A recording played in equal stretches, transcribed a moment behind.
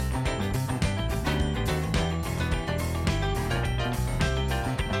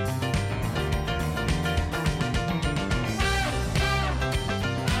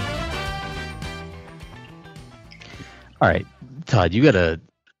All right, Todd, you got a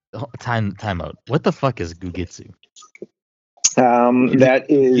time out. What the fuck is Gujitsu? That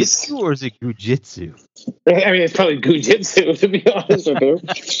is Jitsu or is it Gujitsu? I mean, it's probably Gujitsu, to be honest with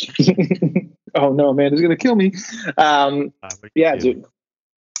you. Oh no, man, it's gonna kill me. Yeah, dude.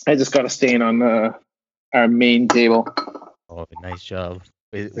 I just got a stain on our main table. Oh, nice job.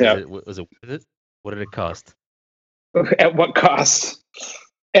 Was Yeah. it worth it? What did it cost? At what cost?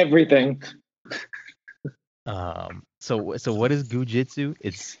 Everything. So what is Gujitsu?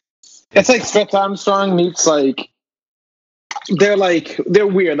 It's like Stretch Armstrong meets like they're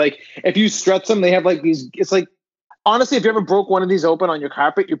weird. Like if you stretch them, they have like these. It's like honestly, if you ever broke one of these open on your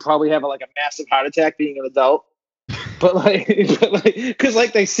carpet, you probably have like a massive heart attack being an adult. But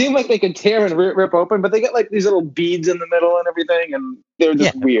because they seem like they can tear and rip open, but they get like these little beads in the middle and everything, and they're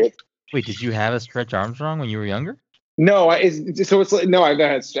just weird. Wait, did you have a Stretch Armstrong when you were younger? No, it's like no, I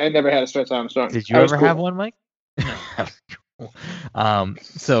never had a Stretch Armstrong. Did you ever have one, Mike?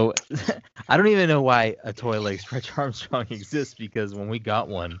 So I don't even know why a toy like Stretch Armstrong exists, because when we got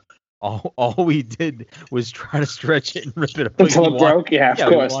one, all we did was try to stretch it and rip it apart. Until it broke? Yeah, of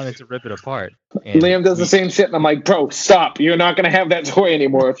course. We wanted to rip it apart. And Liam does the same shit, and I'm like, bro, stop. You're not going to have that toy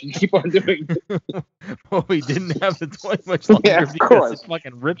anymore if you keep on doing it. Well, we didn't have the toy much longer because it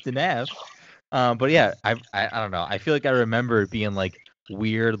fucking ripped in half. But yeah, I don't know. I feel like I remember it being like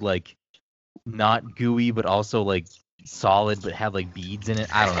weird, like not gooey, but also like solid, but had like beads in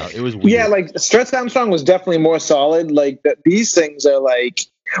it. I don't know. It was weird. Yeah, like Stretch Armstrong was definitely more solid. Like these things are like,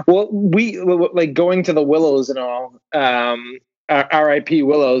 well, we like going to the Willows and all. R.I.P.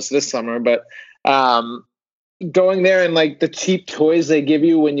 Willows this summer, but going there and like the cheap toys they give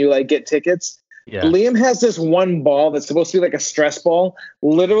you when you like get tickets. Yeah. Liam has this one ball that's supposed to be like a stress ball.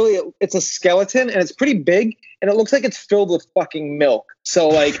 Literally, it's a skeleton and it's pretty big and it looks like it's filled with fucking milk. So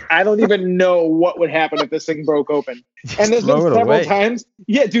like, I don't even know what would happen if this thing broke open. And there's been several times.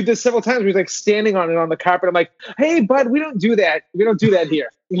 Yeah, dude, there's several times we're like standing on it on the carpet. I'm like, hey, bud, we don't do that. We don't do that here.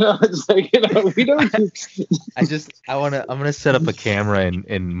 You know, it's like, you know, we don't. I'm gonna set up a camera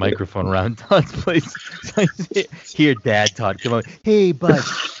and microphone around Todd's place. Here, Dad, Todd, come on. Hey, bud,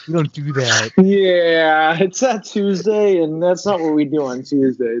 we don't do that. Yeah, it's a Tuesday, and that's not what we do on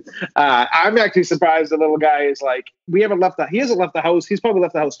Tuesdays. I'm actually surprised the little guy is like, he hasn't left the house. He's probably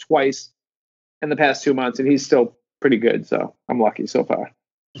left the house twice in the past 2 months, and he's still pretty good. So I'm lucky so far.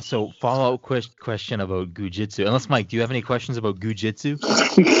 So follow-up question about Gujitsu. Unless, Mike, do you have any questions about Gujitsu?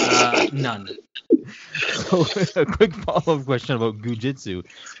 None. So a quick follow-up question about Gujitsu.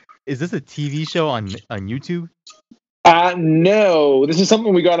 Is this a TV show on YouTube? No. This is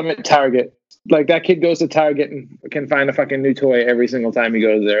something we got him at Target. Like, that kid goes to Target and can find a fucking new toy every single time he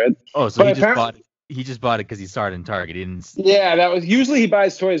goes there. Oh, so he just bought it because he saw it in Target. He didn't... Yeah, that was... Usually he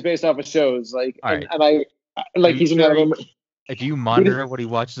buys toys based off of shows. Like, and I... Like, he's in one of them... Do you monitor what he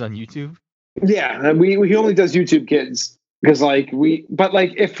watches on YouTube? Yeah, and he only does YouTube Kids because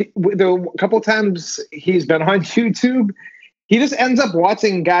if the couple times he's been on YouTube, he just ends up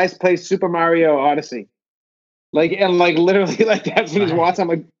watching guys play Super Mario Odyssey, literally that's what he's watching. I'm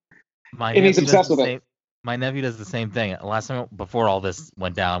like, and he's obsessed with it. My nephew does the same thing. Last time before all this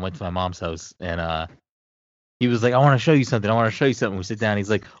went down, I went to my mom's house and he was like, I want to show you something. We sit down. He's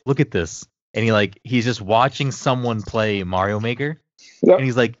like, look at this. And he's just watching someone play Mario Maker. Yep. And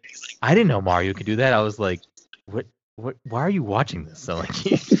he's like, I didn't know Mario could do that. I was like, what, why are you watching this? So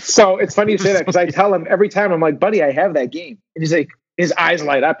so it's funny you say that because I tell him every time, I'm like, buddy, I have that game. And he's like, his eyes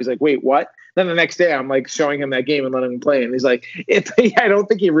light up. He's like, wait, what? Then the next day I'm like showing him that game and letting him play. And he's like, I don't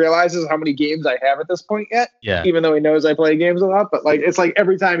think he realizes how many games I have at this point yet. Yeah. Even though he knows I play games a lot. But it's like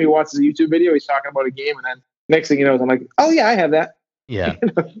every time he watches a YouTube video, he's talking about a game. And then next thing you know, I'm like, oh yeah, I have that. Yeah.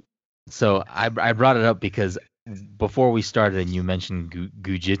 So I brought it up because before we started and you mentioned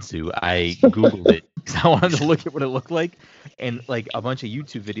Gujitsu, I Googled it because I wanted to look at what it looked like. And a bunch of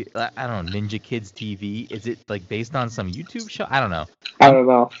YouTube videos, I don't know, Ninja Kids TV. Is it based on some YouTube show? I don't know. I don't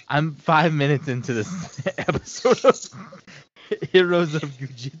know. I'm 5 minutes into this episode of Heroes of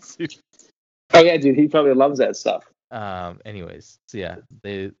Gujitsu. Oh yeah, dude, he probably loves that stuff. Anyways, so yeah,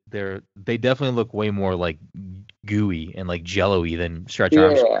 they definitely look way more like gooey and like jello-y than Stretch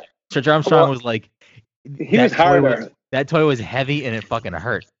Armstrong. Stretch Armstrong was like, he was harder. That toy was heavy and it fucking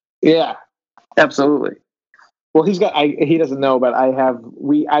hurt. Yeah, absolutely. Well, he doesn't know, but I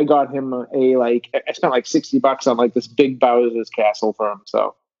got him I spent like $60 on like this big Bowser's castle for him.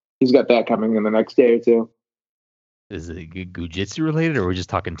 So he's got that coming in the next day or two. Is it Gujitsu related or we're just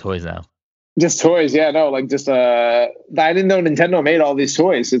talking toys now? Just toys. Yeah, no, I didn't know Nintendo made all these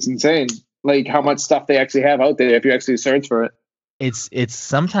toys. It's insane. Like how much stuff they actually have out there if you actually search for it. It's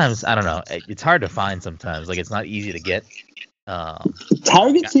sometimes, I don't know. It's hard to find sometimes. Like, it's not easy to get.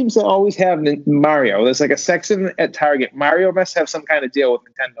 Target seems to always have Mario. There's like a section at Target. Mario must have some kind of deal with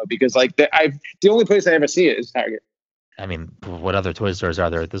Nintendo because like the only place I ever see it is Target. I mean, what other toy stores are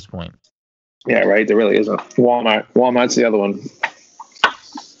there at this point? Yeah, right. There really isn't. Walmart's the other one.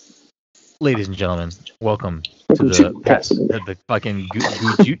 Ladies and gentlemen, welcome to the fucking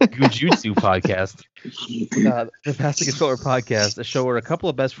Gujutsu podcast. The Pass the Controller podcast, a show where a couple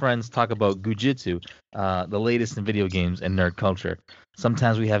of best friends talk about Gujutsu, the latest in video games and nerd culture.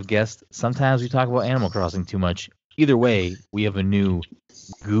 Sometimes we have guests, sometimes we talk about Animal Crossing too much. Either way, we have a new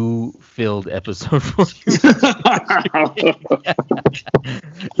goo-filled episode for you.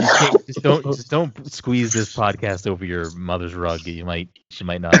 Just don't squeeze this podcast over your mother's rug. She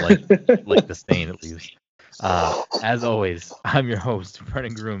might not like the stain at least. As always, I'm your host,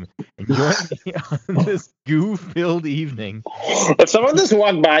 Brennan Groom, and join me on this goo-filled evening. If someone just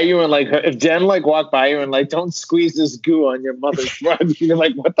walked by you and if Jen walked by you and don't squeeze this goo on your mother's rug, you're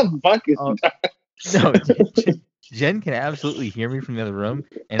like, what the fuck is that? No, Jen can absolutely hear me from the other room,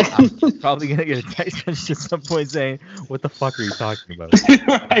 and I'm probably gonna get a text message at some point saying, "What the fuck are you talking about?"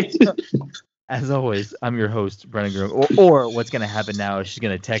 Right. As always, I'm your host, Brennan Groom. Or what's gonna happen now is she's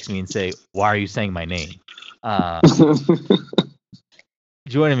gonna text me and say, "Why are you saying my name?"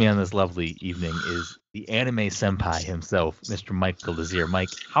 Joining me on this lovely evening is the anime senpai himself, Mr. Mike Galazier. Mike,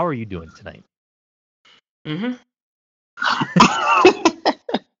 how are you doing tonight? Mm-hmm.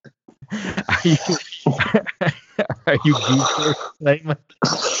 Are you goofy tonight, Mike?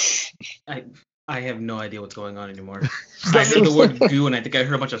 I have no idea what's going on anymore. I heard the word goo and I think I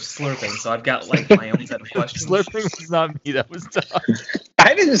heard a bunch of slurping, so I've got my own set of questions. Slurping was not me, that was Doug.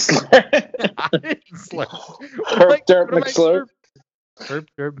 I didn't slurp. I didn't slurp. Herp Derp McSlurp. Herp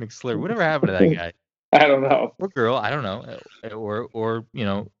Derp McSlurp. Whatever happened to that guy? I don't know. Or girl, I don't know. Or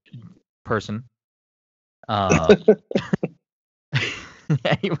person.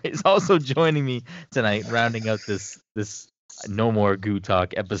 Anyways, also joining me tonight, rounding out this No More Goo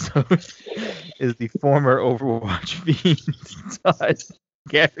Talk episode, is the former Overwatch fiend, Todd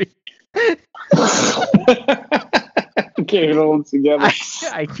Gary. I can't even hold it together.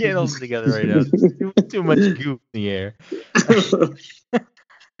 I can't hold it together right now. Too much goo in the air.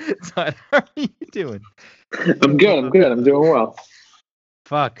 Todd, how are you doing? I'm good. I'm doing well.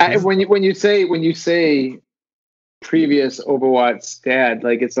 Fuck. When you say previous Overwatch dad,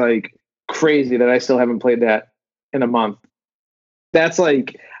 it's crazy that I still haven't played that in a month. That's I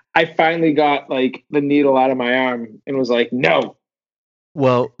finally got the needle out of my arm and was like, no.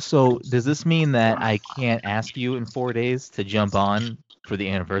 Well, so does this mean that I can't ask you in 4 days to jump on for the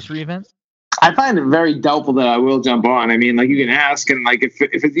anniversary event? I find it very doubtful that I will jump on. I mean, you can ask, and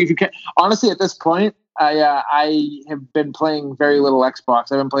if you can. Honestly, at this point, I have been playing very little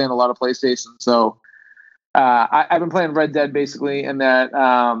Xbox. I've been playing a lot of PlayStation. So I've been playing Red Dead basically, and that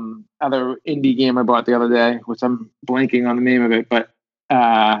other indie game I bought the other day, which I'm blanking on the name of it. But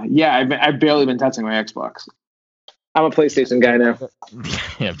I've barely been touching my Xbox. I'm a PlayStation guy now.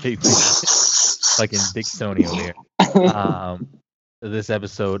 Yeah, big Sony over here. This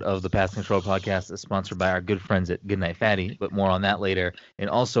episode of the Pass Control podcast is sponsored by our good friends at Goodnight Fatty, but more on that later. And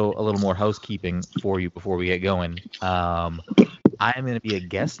also a little more housekeeping for you before we get going. I am going to be a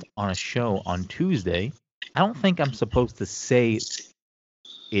guest on a show on Tuesday. I don't think I'm supposed to say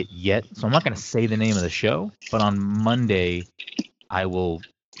it yet, so I'm not going to say the name of the show. But on Monday, I will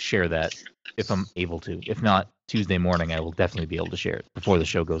share that if I'm able to. If not, Tuesday morning, I will definitely be able to share it before the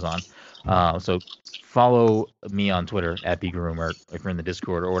show goes on. So follow me on Twitter at BGroom, or if you're in the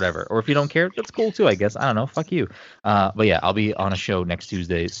Discord or whatever. Or if you don't care, that's cool too, I guess. I don't know. Fuck you. But yeah, I'll be on a show next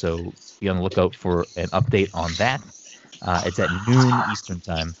Tuesday, so be on the lookout for an update on that. It's at noon Eastern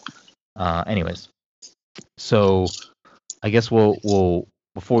time. Anyways, so I guess we'll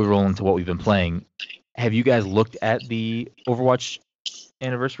before we roll into what we've been playing, have you guys looked at the Overwatch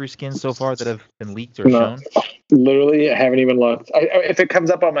anniversary skins so far that have been leaked or shown? Literally, I haven't even looked. If it comes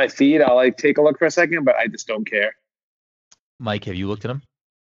up on my feed, I'll take a look for a second, but I just don't care. Mike, have you looked at them?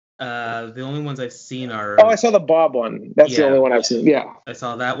 The only ones I've seen are... Oh, I saw the Bob one. That's the only one I've seen. Yeah. I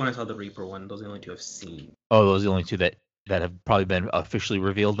saw that one. I saw the Reaper one. Those are the only two I've seen. Oh, those are the only two that have probably been officially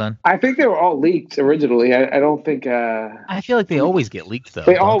revealed then? I think they were all leaked originally. I don't think... I feel like they always get leaked, though.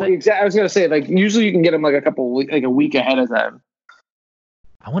 Exactly. I was going to say, usually you can get them a week ahead of time.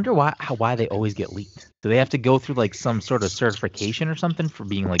 I wonder why they always get leaked. Do they have to go through some sort of certification or something for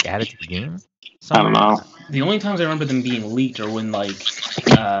being added to the game? Somewhere? I don't know. The only times I remember them being leaked are when a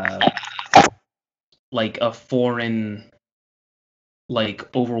foreign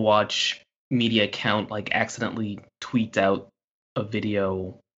Overwatch media account accidentally tweets out a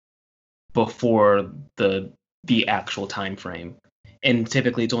video before the actual time frame. And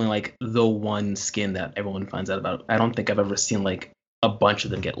typically it's only like the one skin that everyone finds out about. I don't think I've ever seen like a bunch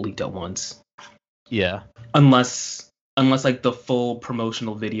of them get leaked at once. Yeah. Unless like the full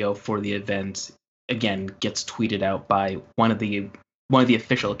promotional video for the event again gets tweeted out by one of the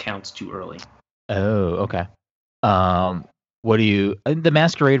official accounts too early. Oh, okay. What do you the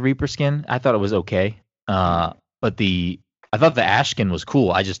Masquerade Reaper skin? I thought it was okay. But I thought the Ash skin was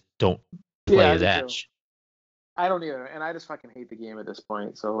cool. I just don't play as Ash. I don't either, and I just fucking hate the game at this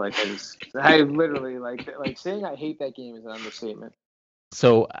point. So like, I literally like saying I hate that game is an understatement.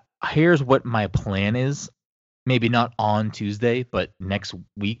 So here's what my plan is. Maybe not on Tuesday, but next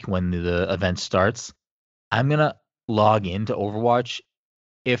week when the event starts, I'm gonna log into Overwatch.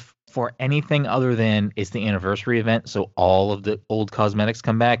 If for anything other than it's the anniversary event, so all of the old cosmetics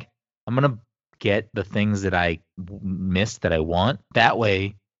come back, I'm gonna get the things that I missed that I want. That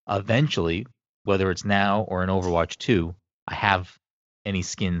way, eventually, whether it's now or in Overwatch 2, I have any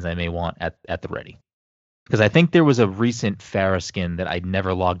skins I may want at the ready. Because I think there was a recent Pharah skin that I'd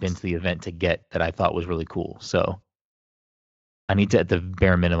never logged into the event to get that I thought was really cool. So I need to, at the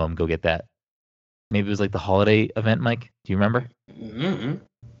bare minimum, go get that. Maybe it was like the holiday event, Mike. Do you remember? Mm-hmm.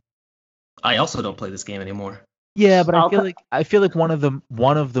 I also don't play this game anymore. Yeah, but I feel like one of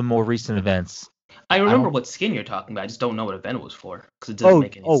the more recent events. I remember what skin you're talking about. I just don't know what event it was for because it doesn't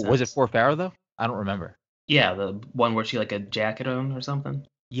make any sense. Oh, was it for Pharah though? I don't remember. Yeah, the one where she like a jacket on or something.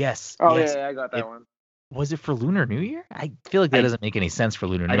 Yes. Oh yes. yeah, I got that one. Was it for Lunar New Year? I feel like that doesn't make any sense for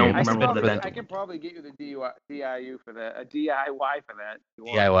Lunar New Year. I don't remember what event. I can probably get you the DIY for that. A DIY for that.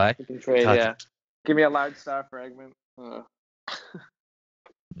 DIY? You can trade, yeah. Give me a large star fragment.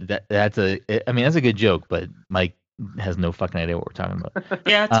 That's a good joke, but Mike has no fucking idea what we're talking about.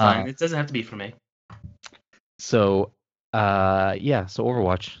 Yeah, it's fine. It doesn't have to be for me. So, so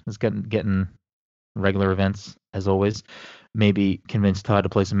Overwatch is getting regular events as always. Maybe convince Todd to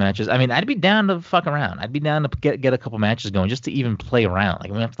play some matches. I mean, I'd be down to fuck around. I'd be down to get a couple matches going just to even play around.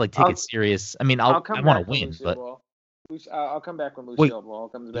 Like, we have to take it serious. I mean, I want to win, but I'll come back when Lucille Ball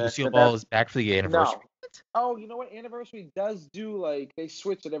comes back. Lucille Ball is back for the anniversary. No. Oh, you know what? Anniversary does do like they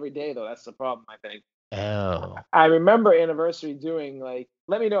switch it every day though. That's the problem, I think. Oh. I remember Anniversary doing like.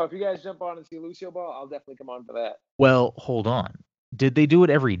 Let me know if you guys jump on and see Lucille Ball. I'll definitely come on for that. Well, hold on. Did they do it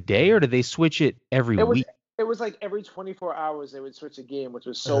every day or did they switch it every week? It was like every 24 hours they would switch a game, which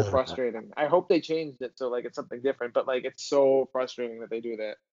was so frustrating. I hope they changed it so like it's something different, but like it's so frustrating that they do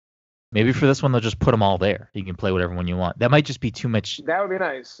that. Maybe for this one they'll just put them all there. You can play whatever one you want. That might just be too much. That would be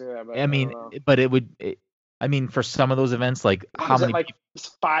nice. Yeah, but I mean, but it would. For some of those events, like how many? Like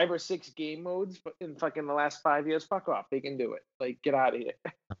 5 or 6 game modes in fucking the last 5 years. Fuck off. They can do it. Like get out of here.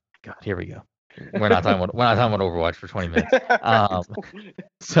 God, here we go. We're not talking about Overwatch for 20 minutes.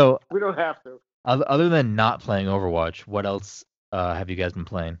 So we don't have to. Other than not playing Overwatch, what else have you guys been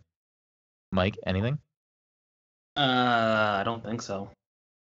playing? Mike, anything? I don't think so.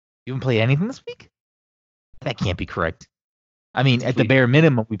 You haven't played anything this week? That can't be correct. I mean, at the bare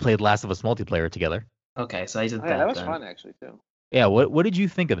minimum, we played Last of Us multiplayer together. Okay, so I did that. Yeah, that was fun actually too. Yeah, what did you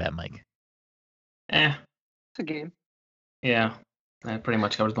think of that, Mike? It's a game. Yeah, that pretty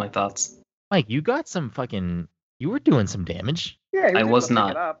much covers my thoughts. Mike, you got some you were doing some damage. Yeah, I was not.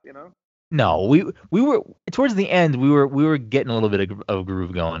 Pick it up, you know? No, we were towards the end. We were getting a little bit of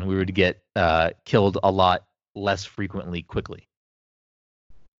groove going. We were to get killed a lot less frequently, quickly.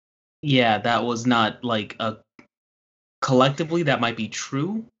 Yeah, that was not like a. Collectively, that might be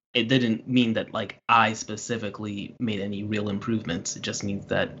true. It didn't mean that like I specifically made any real improvements. It just means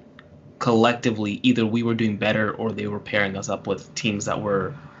that collectively, either we were doing better or they were pairing us up with teams that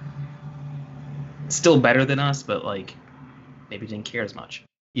were still better than us, but like maybe didn't care as much.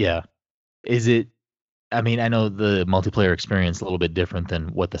 Yeah. Is it? I mean, I know the multiplayer experience is a little bit different than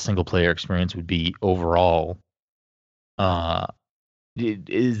what the single player experience would be overall.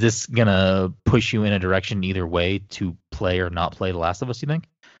 Is this gonna push you in a direction either way to play or not play The Last of Us, you think?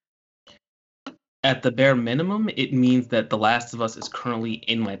 At the bare minimum, it means that The Last of Us is currently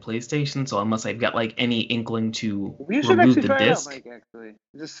in my PlayStation, so unless I've got like any inkling to remove the disc, Mike, actually,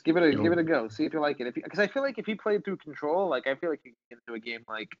 just give it a go. See if you like it. Because I feel like if you played through Control, like I feel like you can get into a game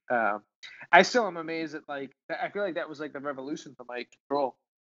like. I still am amazed at like I feel like that was like the revolution for like Control.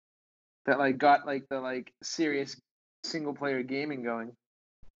 That like got like the like serious single player gaming going.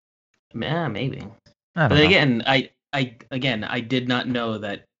 Yeah, maybe. But again, I did not know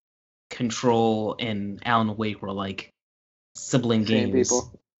that Control and Alan Wake were like sibling games.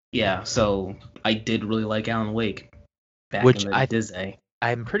 People. Yeah, so I did really like Alan Wake back in the Disney.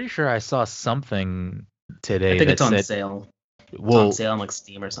 I'm pretty sure I saw something today. I think it's on sale. It's on Well, sale on like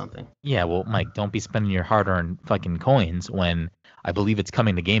Steam or something. yeah. Well, Mike, don't be spending your hard-earned fucking coins when I believe it's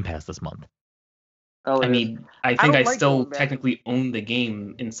coming to Game Pass this month. Oh, I it is. mean, I I think don't I like still going back. technically own the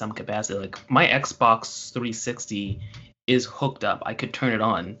game in some capacity. Like my Xbox 360 is hooked up. I could turn it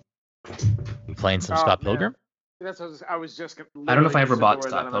on. You playing some Oh, Scott man. Pilgrim? That's what I was just I don't know if I literally ever just took the bought words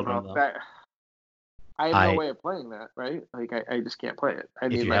Scott out of my Pilgrim mouth. though. That I have no I way of playing that, right? Like I just can't play it. I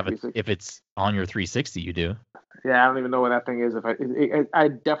if need you my have it, 360. if it's on your 360, you do. Yeah, I don't even know where that thing is. If I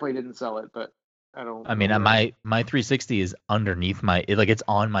definitely didn't sell it, but I don't. I mean, know where. my 360 is underneath it's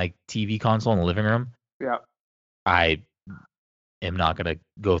on my TV console in the living room. Yeah. I am not gonna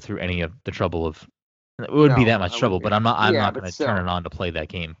go through any of the trouble of. It wouldn't be No, that much I trouble, wouldn't but either. I'm Yeah, not but gonna still. turn it on to play that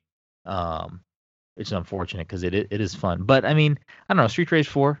game. It's unfortunate because it is fun. But I mean, I don't know. Street Rage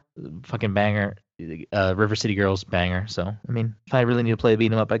 4, fucking banger. River City Girls, banger. So I mean, if I really need to play a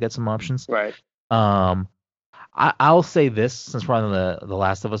beat 'em up, I got some options. Right. I'll say this since we're on the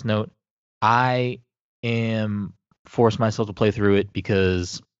Last of Us note. I am forced myself to play through it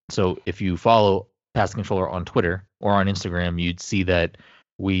because if you follow Pass the Controller on Twitter or on Instagram, you'd see that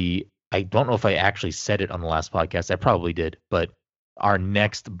I don't know if I actually said it on the last podcast. I probably did, but our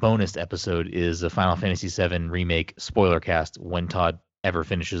next bonus episode is a Final Fantasy VII remake spoiler cast when Todd ever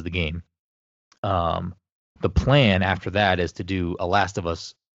finishes the game. The plan after that is to do a Last of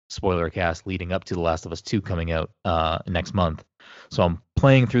Us spoiler cast leading up to The Last of Us 2 coming out next month. So I'm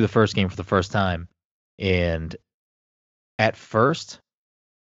playing through the first game for the first time, and at first,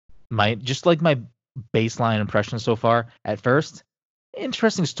 my baseline impression so far, at first,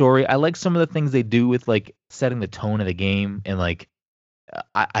 interesting story. I like some of the things they do with like setting the tone of the game, and like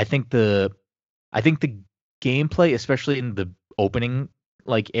I think the gameplay, especially in the opening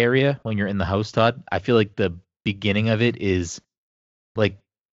like area when you're in the house, Todd, I feel like the beginning of it is like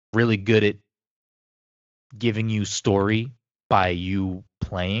really good at giving you story by you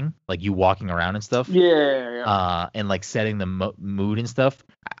playing, like you walking around and stuff. Yeah. And like setting the mood and stuff.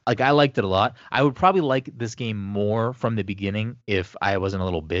 Like I liked it a lot. I would probably like this game more from the beginning if I wasn't a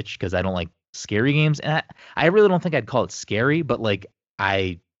little bitch because I don't like scary games. And I really don't think I'd call it scary, but like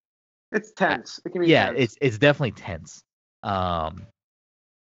It's tense. It can be yeah, tense. it's definitely tense.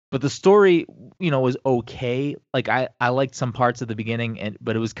 But the story, was okay. Like I liked some parts at the beginning,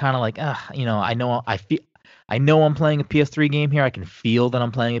 but it was kind of like, I know I'm playing a PS3 game here. I can feel that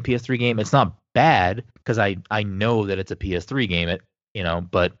I'm playing a PS3 game. It's not bad because I know that it's a PS3 game.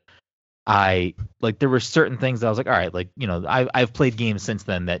 But there were certain things that I was like, all right, like I've played games since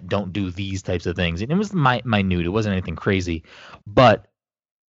then that don't do these types of things, and it was minute. It wasn't anything crazy, but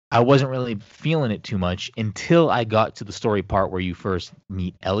I wasn't really feeling it too much until I got to the story part where you first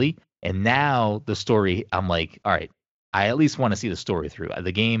meet Ellie. And now the story, I'm like, all right, I at least want to see the story through.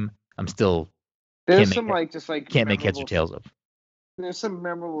 The game, I'm still There's can't make heads or tails of. There's some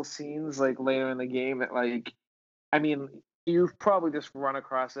memorable scenes like later in the game that like, I mean, you've probably just run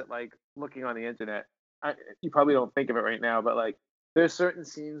across it like looking on the internet. You probably don't think of it right now, but like there's certain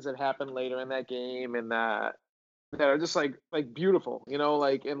scenes that happen later in that game and that are just like beautiful,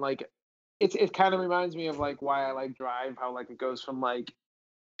 like and like it kind of reminds me of like why I like Drive, how like it goes from like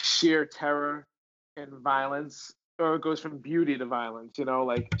sheer terror and violence, or it goes from beauty to violence,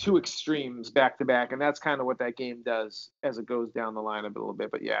 like two extremes back to back, and that's kind of what that game does as it goes down the line a little bit.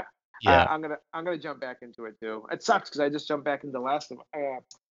 But yeah, I'm gonna jump back into it too. It sucks because I just jumped back into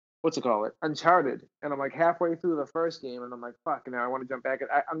what's it called? Uncharted, and I'm like halfway through the first game, and I'm like, fuck, now I want to jump back.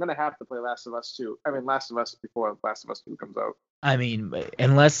 I'm gonna have to play Last of Us 2. I mean, Last of Us before Last of Us 2 comes out. I mean,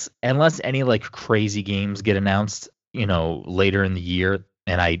 unless any like crazy games get announced, later in the year,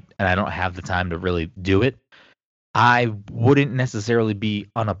 and I don't have the time to really do it, I wouldn't necessarily be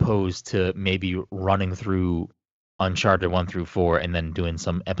unopposed to maybe running through Uncharted 1 through 4 and then doing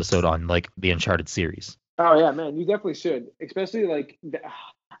some episode on like the Uncharted series. Oh yeah, man, you definitely should. Especially like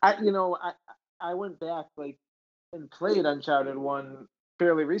I went back like and played Uncharted 1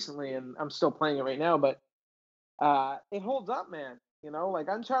 fairly recently, and I'm still playing it right now, but it holds up, man. Like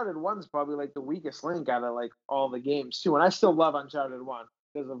Uncharted 1's probably like the weakest link out of like all the games too, and I still love Uncharted 1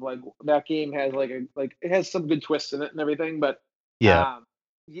 because of like that game has it has some good twists in it and everything, but yeah,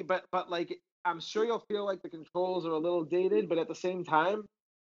 but like I'm sure you'll feel like the controls are a little dated, but at the same time,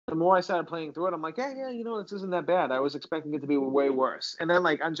 the more I started playing through it, I'm like, yeah, this isn't that bad. I was expecting it to be way worse. And then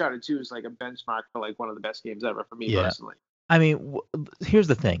like Uncharted 2 is like a benchmark for like one of the best games ever for me personally. I mean, here's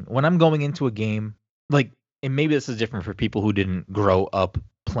the thing: when I'm going into a game, like, and maybe this is different for people who didn't grow up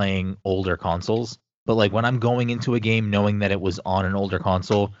playing older consoles, but like when I'm going into a game knowing that it was on an older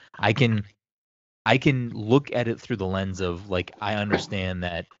console, I can look at it through the lens of like I understand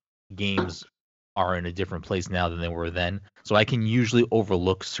that games are in a different place now than they were then. So I can usually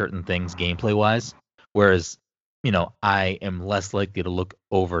overlook certain things gameplay wise, whereas I am less likely to look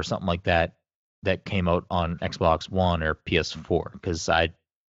over something like that came out on Xbox One or PS4 because I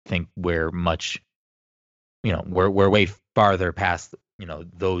think we're much we're way farther past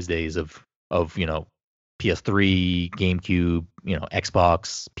those days of PS3, GameCube,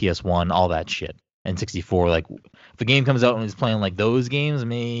 Xbox, PS1, all that shit. And 64, like if a game comes out and is playing like those games,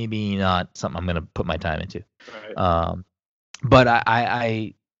 maybe not something I'm gonna put my time into. Right. But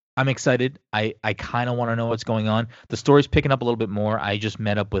I'm excited. I kind of want to know what's going on. The story's picking up a little bit more. I just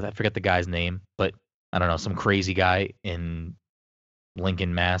met up with, I forget the guy's name, but I don't know, some crazy guy in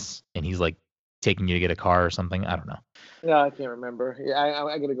Lincoln, Mass, and he's like taking you to get a car or something. I don't know. No, I can't remember. Yeah,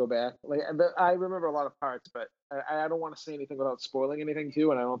 I gotta go back. Like I remember a lot of parts, but I don't want to say anything without spoiling anything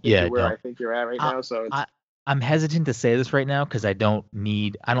too. And I don't think you're where I think you're at right now. So I'm hesitant to say this right now because I don't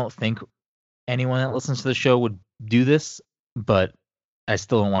think anyone that listens to the show would do this, but I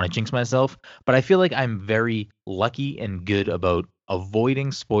still don't want to jinx myself. But I feel like I'm very lucky and good about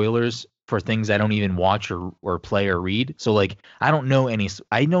avoiding spoilers for things I don't even watch or play or read. So like I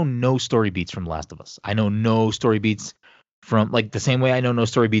know no story beats from Last of Us. I know no story beats from, like, the same way I know no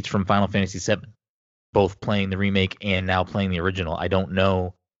story beats from Final Fantasy VII, both playing the remake and now playing the original. I don't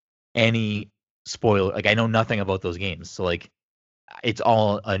know any spoiler. Like I know nothing about those games. So like it's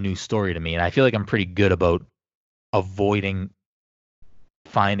all a new story to me, and I feel like I'm pretty good about avoiding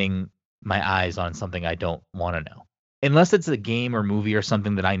finding my eyes on something I don't want to know. Unless it's a game or movie or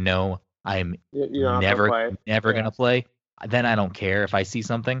something that I know I'm never gonna play, then I don't care if I see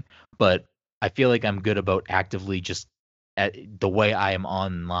something. But I feel like I'm good about actively just the way I am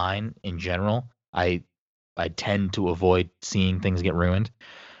online in general. I tend to avoid seeing things get ruined.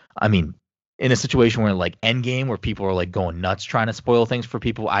 I mean, in a situation where like Endgame, where people are like going nuts trying to spoil things for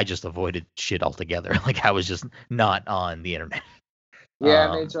people, I just avoided shit altogether. Like I was just not on the internet. Yeah,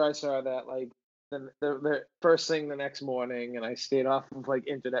 I made sure I saw that like the first thing the next morning, and I stayed off of like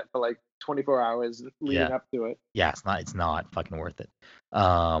internet for like 24 hours leading up to it. Yeah, it's not fucking worth it.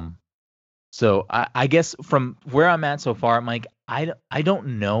 So I guess from where I'm at so far, Mike, I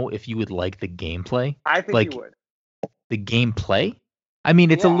don't know if you would like the gameplay. I think like, you would. The gameplay? I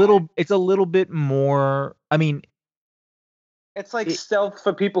mean, it's a little bit more. I mean, it's like stealth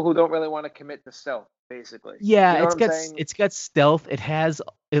for people who don't really want to commit to stealth, basically. Yeah, you know it's got stealth. It has,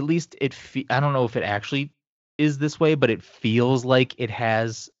 at least I don't know if it actually is this way, but it feels like it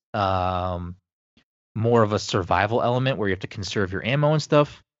has more of a survival element where you have to conserve your ammo and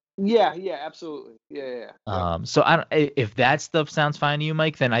stuff. Yeah, absolutely. Yeah. So if that stuff sounds fine to you,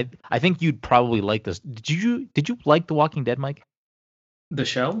 Mike, then I think you'd probably like this. Did you like The Walking Dead, Mike? The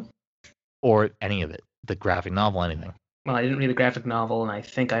show? Or any of it? The graphic novel, anything? Well, I didn't read the graphic novel, and I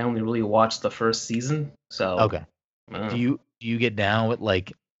think I only really watched the first season. So okay. Do you get down with,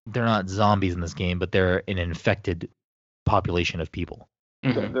 like, they're not zombies in this game, but they're an infected population of people?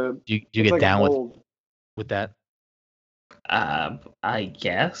 Mm-hmm. Do you get like down with that? I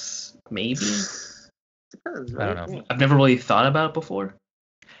guess maybe. Depends, right? I don't know. I've never really thought about it before.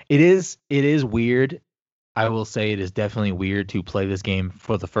 It is weird. I will say it is definitely weird to play this game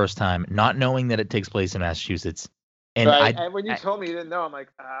for the first time, not knowing that it takes place in Massachusetts. And and when you told me you didn't know, I'm like,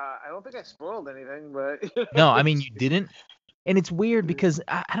 I don't think I spoiled anything, but no, I mean you didn't. And it's weird because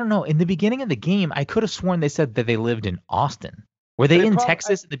I don't know. In the beginning of the game, I could have sworn they said that they lived in Austin. Were they in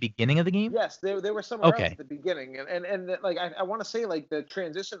Texas at the beginning of the game? Yes, they were somewhere else at the beginning, and like I want to say like the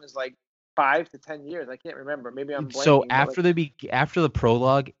transition is like 5 to 10 years. I can't remember. Maybe I'm blanking. So after the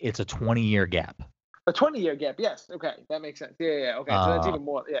prologue, it's a 20-year gap. A 20-year gap. Yes. Okay, that makes sense. Yeah. Okay, so that's even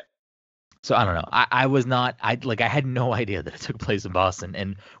more. Yeah. So I don't know. I was not. I had no idea that it took place in Boston.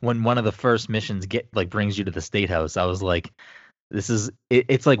 And when one of the first missions brings you to the State House, I was like, this is.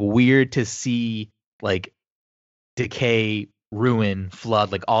 It's like weird to see like decay, ruin,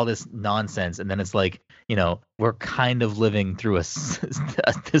 flood, like all this nonsense, and then it's like, we're kind of living through this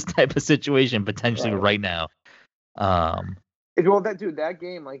type of situation potentially right now. Well, that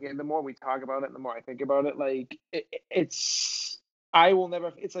game, like, the more we talk about it, the more I think about it. Like, I will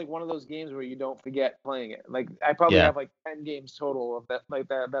never. It's like one of those games where you don't forget playing it. Like, I probably have like 10 games total of that, like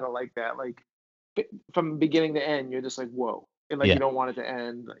that are like that. Like, from beginning to end, you're just like, whoa, and like you don't want it to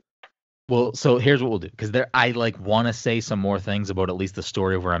end. Like, well, so here's what we'll do, because I want to say some more things about at least the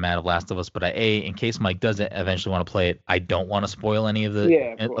story of where I'm at of Last of Us, but in case Mike does eventually want to play it, I don't want to spoil any of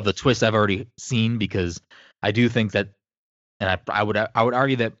the twists I've already seen, because I do think that, and I would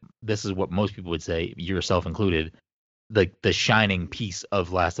argue that this is what most people would say, yourself included, the shining piece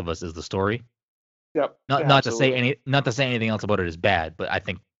of Last of Us is the story. Yep. Not to say anything else about it is bad, but I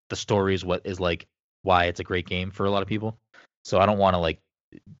think the story is what is like why it's a great game for a lot of people. So I don't want to like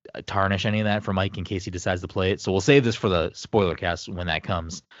tarnish any of that for Mike in case he decides to play it. So we'll save this for the spoiler cast when that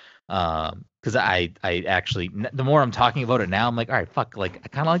comes. Because I actually, the more I'm talking about it now, I'm like, all right, fuck, like I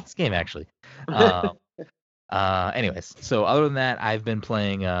kind of like this game actually. Anyways, so other than that, I've been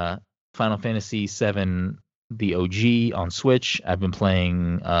playing Final Fantasy VII, the OG on Switch. I've been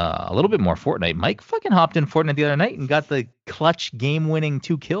playing a little bit more Fortnite. Mike fucking hopped in Fortnite the other night and got the clutch game-winning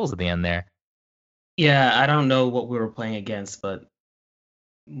 2 kills at the end there. Yeah, I don't know what we were playing against, but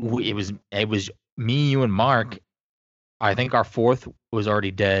It was me, you, and Mark. I think our fourth was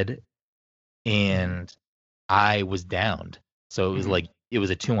already dead, and I was downed. So it was like it was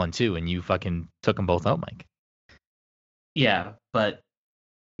a 2-on-2, and you fucking took them both out, Mike. Yeah, but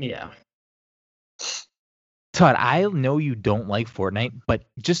yeah. Todd, I know you don't like Fortnite, but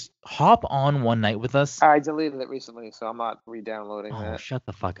just hop on one night with us. I deleted it recently, so I'm not re-downloading Oh, that. shut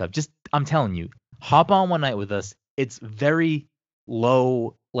the fuck up. Just, I'm telling you, hop on one night with us. It's very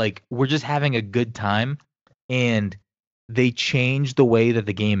low. Like, we're just having a good time. And they changed the way that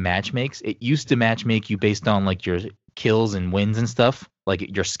the game match makes. It used to match make you based on like your kills and wins and stuff,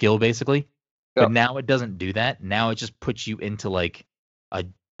 like your skill basically. Yep. But now it doesn't do that. Now it just puts you into like a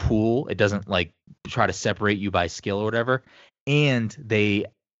pool. It doesn't like try to separate you by skill or whatever. And they,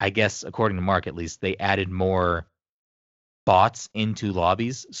 I guess, according to Mark at least, they added more bots into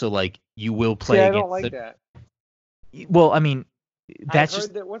lobbies. So like you will play See, I against don't like that. Well, I mean, that's I heard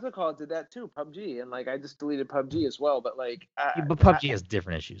just that what's it called did that too, PUBG, and like I just deleted PUBG as well. But like, but PUBG has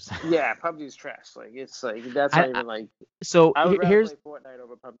different issues. Yeah, PUBG's trash. Like it's like that's I- not even like. So I would rather here's play Fortnite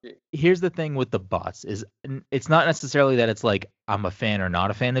over PUBG. here's the thing with the bots is it's not necessarily that it's like I'm a fan or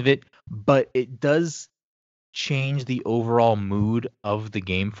not a fan of it, but it does change the overall mood of the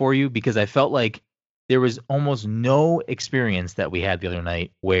game for you because I felt like there was almost no experience that we had the other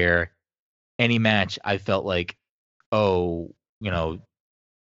night where any match I felt like, oh,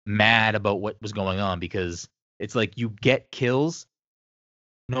 mad about what was going on because it's like you get kills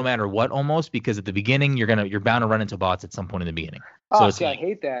no matter what almost because at the beginning you're bound to run into bots at some point in the beginning. So Oh, it's see, like, I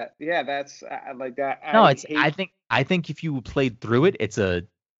hate that. Yeah, that's I like that. no, I think if you played through it, it's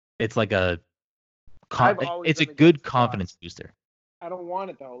like I've always it's a been good against confidence bots. booster. I don't want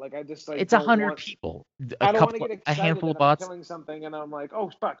it though. Like I just like It's don't 100 want. people, I don't want to get a excited handful that of I'm bots. killing something and I'm like,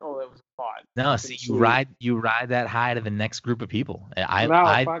 oh fuck, oh it was a bot. No, Fucking see, sweet. you ride that high to the next group of people. No,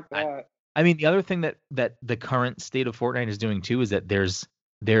 fuck that. I mean, the other thing that the current state of Fortnite is doing too is that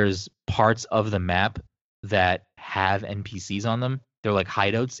there's parts of the map that have NPCs on them. They're like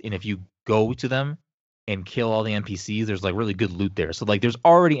hideouts, and if you go to them and kill all the NPCs, there's like really good loot there. So like there's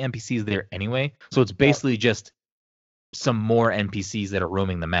already NPCs there anyway. So it's basically just some more NPCs that are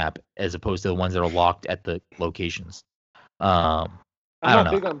roaming the map as opposed to the ones that are locked at the locations. I I'm don't not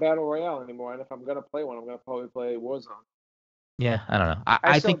know. big on Battle Royale anymore, and if I'm gonna play one, I'm gonna probably play Warzone. Yeah, I don't know.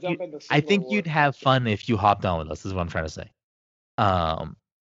 I still jump into I single think you'd Warzone. have fun if you hopped on with us. Is what I'm trying to say.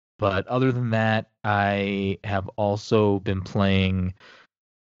 But other than that, I have also been playing.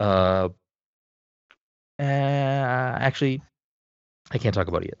 Actually, I can't talk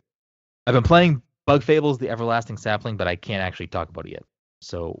about it yet. I've been playing Bug Fables: The Everlasting Sapling, but I can't actually talk about it yet.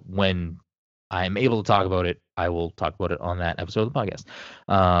 So when I'm able to talk about it, I will talk about it on that episode of the podcast.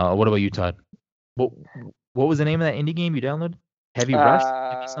 What about you, Todd? What what was the name of that indie game you downloaded? Heavy Rush?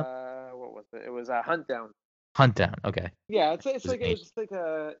 What was it? It was Hunt Down. Hunt Down. Okay. Yeah, it's Was it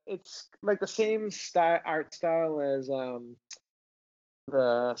it's like the same style art style as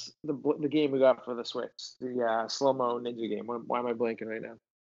the game we got for the Switch, the slow mo ninja game. Why am I blanking right now?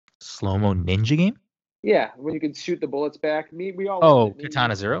 slow-mo ninja game? Yeah, when you can shoot the bullets back. We all Oh, loved it.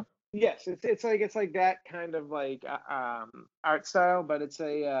 Katana Zero? Yes, it's like that kind of like art style, but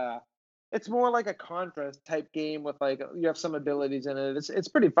it's more like a Contra type game with like you have some abilities in it. It's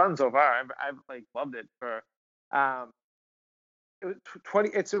pretty fun so far. I've like loved it for um it was 20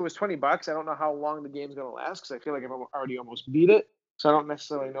 it was $20. I don't know how long the game's gonna last because I feel like I've already almost beat it, so I don't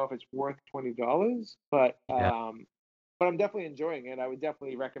necessarily know if it's worth $20. Yeah. But I'm definitely enjoying it. I would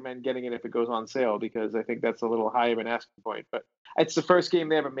definitely recommend getting it if it goes on sale because I think that's a little high of an asking point. But it's the first game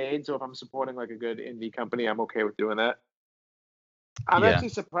they ever made, so if I'm supporting like a good indie company, I'm okay with doing that. I'm Yeah. actually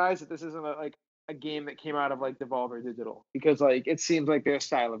surprised that this isn't like a game that came out of like Devolver Digital because like it seems like their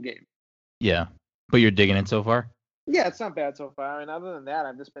style of game. Yeah. But you're digging it so far? Yeah, it's not bad so far. And other than that,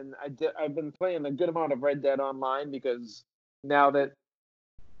 I've been playing a good amount of Red Dead Online because now that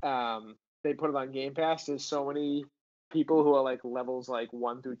they put it on Game Pass, there's so many people who are like levels like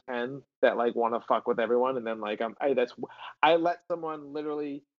 1 through 10 that like want to fuck with everyone, and then like I let someone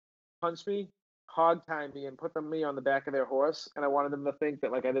literally punch me hog tie me and put me on the back of their horse, and I wanted them to think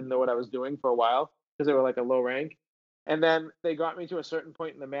that like I didn't know what I was doing for a while because they were like a low rank. And then they got me to a certain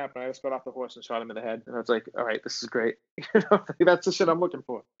point in the map, and I just got off the horse and shot him in the head. And I was like, "All right, this is great. That's the shit I'm looking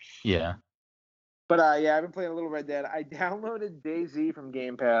for." Yeah. But yeah, I've been playing a little Red Dead. I downloaded DayZ from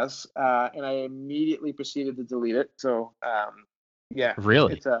Game Pass, and I immediately proceeded to delete it. So yeah,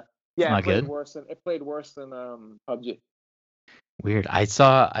 Really? it's yeah, Not good? It played worse than PUBG. Weird. I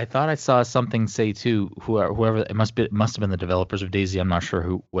thought I saw something say too. Whoever it must have been the developers of DayZ. I'm not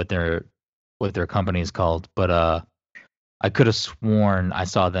sure what their company is called, but I could have sworn I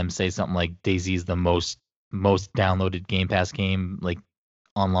saw them say something like DayZ is the most downloaded Game Pass game like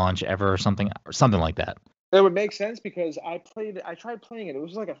on launch ever or something like that. That would make sense because I tried playing it. It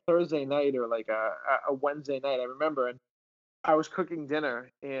was like a Thursday night or like a Wednesday night. I remember, and I was cooking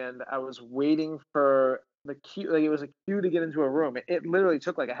dinner and I was waiting for the queue. Like it was a queue to get into a room. It literally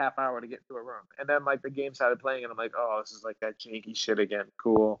took like a half hour to get into a room, and then like the game started playing, and I'm like, oh, this is like that janky shit again.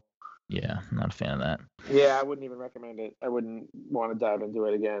 Cool. Yeah, I'm not a fan of that. Yeah, I wouldn't even recommend it. I wouldn't want to dive into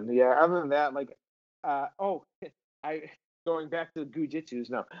it again. Yeah, other than that, like, I going back to Gujitsu's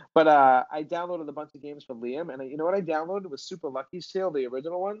no, but I downloaded a bunch of games for Liam, and you know what I downloaded was Super Lucky Tale, the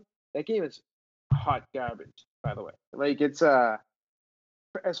original one. That game is hot garbage, by the way. Like it's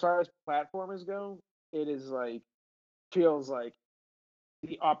as far as platformers go, it is like feels like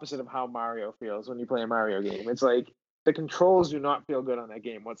the opposite of how Mario feels when you play a Mario game. It's like the controls do not feel good on that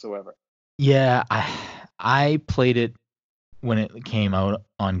game whatsoever. Yeah, I played it when it came out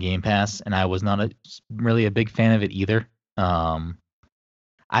on Game Pass, and I was not really a big fan of it either.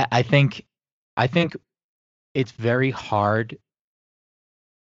 I think it's very hard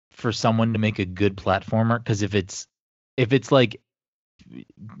for someone to make a good platformer because if it's like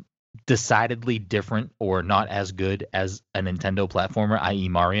decidedly different or not as good as a Nintendo platformer, i.e.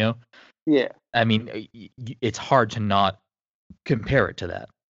 Mario, Yeah. I mean, it's hard to not compare it to that.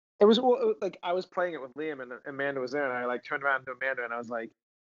 It was like I was playing it with Liam and Amanda was there, and I like turned around to Amanda and I was like,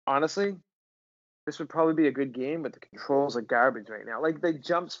 honestly, this would probably be a good game, but the controls are garbage right now. Like the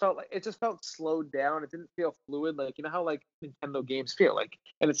jumps felt like it just felt slowed down. It didn't feel fluid. Like you know how like Nintendo games feel like,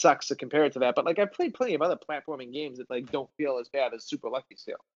 and it sucks to compare it to that. But like I've played plenty of other platforming games that like don't feel as bad as Super Lucky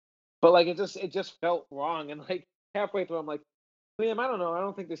Tale. But like it just felt wrong. And like halfway through, I'm like, Liam, I don't know. I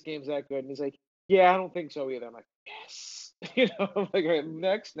don't think this game's that good. And he's like, yeah, I don't think so either. I'm like, yes. You know, I'm like, all right,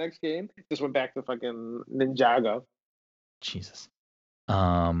 next game. Just went back to fucking Ninjago. Jesus.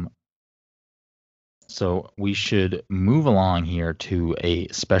 So we should move along here to a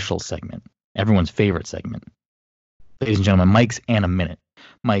special segment, everyone's favorite segment. Ladies and gentlemen, Mike's and a minute.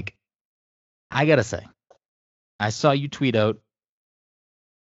 Mike, I gotta say, I saw you tweet out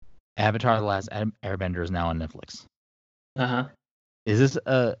Avatar: The Last Airbender is now on Netflix. Uh-huh. Is this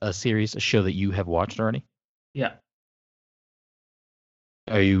a series, a show that you have watched already? Yeah.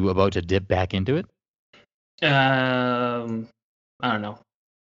 Are you about to dip back into it? I don't know.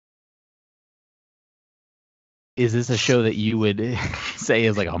 Is this a show that you would say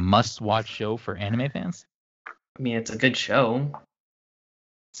is like a must-watch show for anime fans? I mean, it's a good show.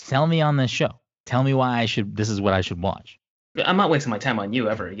 Tell me on this show. Tell me why this is what I should watch. I'm not wasting my time on you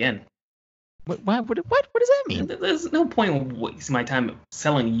ever again. What does that mean? There's no point in wasting my time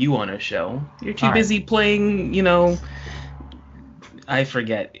selling you on a show. You're too All right. busy playing, I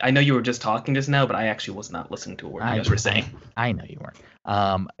forget. I know you were just talking just now, but I actually was not listening to a word you guys were saying. I know you weren't.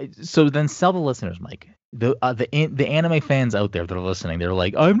 So then sell the listeners, Mike. The anime fans out there that are listening, they're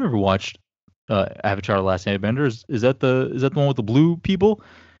like, I've never watched Avatar: The Last Airbender. Is that the one with the blue people?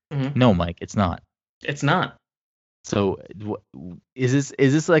 Mm-hmm. No, Mike, it's not. It's not. So is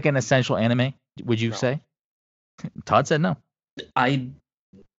this like an essential anime? Would you say? Todd said no. I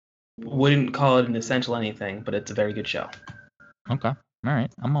wouldn't call it an essential anything, but it's a very good show. Okay, all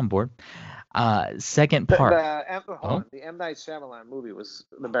right, I'm on board. Second part. The M. Night Shyamalan movie was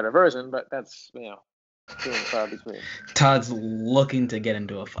the better version, but that's few and far between. Todd's looking to get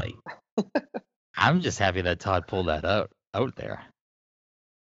into a fight. I'm just happy that Todd pulled that out there.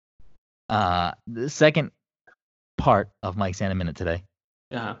 The second part of Mike's Anime Minute today.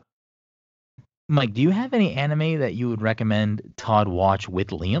 Uh-huh. Mike, do you have any anime that you would recommend Todd watch with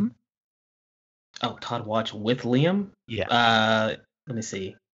Liam? Oh, Todd watch with Liam? Yeah. Let me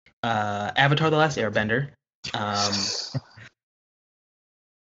see. Avatar: The Last Airbender.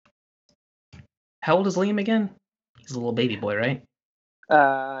 How old is Liam again? He's a little baby boy, right?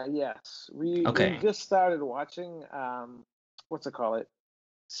 Yes. We Okay. just started watching what's it called?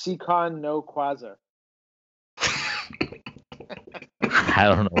 Seikon no Quasar. I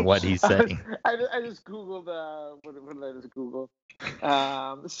don't know what he's saying. I just googled what did I just Google?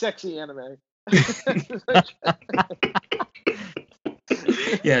 Sexy anime.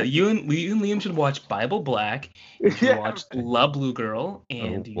 Yeah, you and Liam should watch Bible Black. You should Yeah, watch right. La Blue Girl,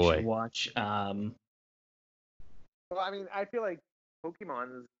 and Oh, you boy. should watch Well, I mean, I feel like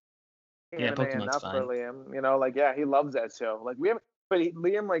Pokemon's yeah, anime Pokemon's enough for fine. Liam. You know, like yeah, he loves that show. Like we have, but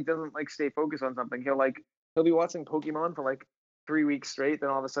Liam like doesn't like stay focused on something. He'll be watching Pokemon for like 3 weeks straight. Then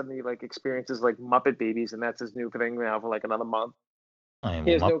all of a sudden he like experiences like Muppet Babies, and that's his new thing now for like another month. I mean,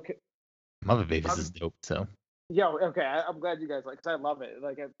 He has well, no. Muppet Babies Muppet, is dope. So yeah, okay. I'm glad you guys like, cause I love it.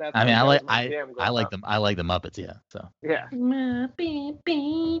 Like that's I mean, like that was my jam I growing like up. them. I like the Muppets. Yeah. So Yeah. Muppet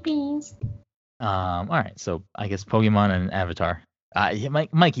Babies. all right. So I guess Pokemon and Avatar. Yeah,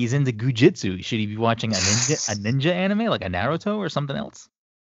 Mike, he's into Gujitsu. Should he be watching a ninja anime like a Naruto or something else?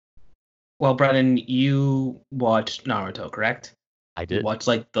 Well, Brennan, you watched Naruto, correct? I You did. watched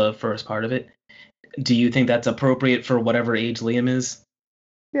like the first part of it. Do you think that's appropriate for whatever age Liam is?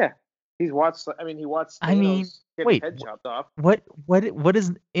 Yeah. He watched Thanos I mean, get wait, his head chopped off. what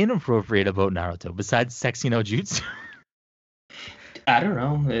is inappropriate about Naruto besides sexy no jutsu? I don't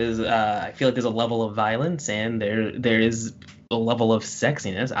know. I feel like there's a level of violence and there is a level of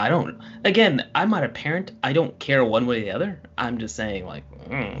sexiness. I don't. Again, I'm not a parent. I don't care one way or the other. I'm just saying, like,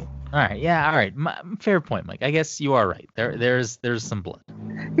 All right, yeah, all right. Fair point, Mike. I guess you are right. There's some blood.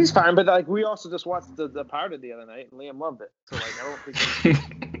 He's fine, but like we also just watched the Departed the other night, and Liam loved it. So like I don't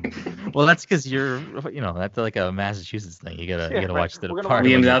think. Well, that's because that's like a Massachusetts thing. You gotta watch the We're gonna part.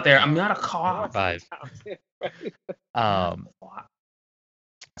 watch Liam's it. out there. I'm not a We're cop. watching Five. it now.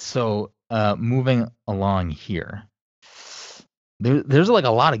 So moving along here, there's like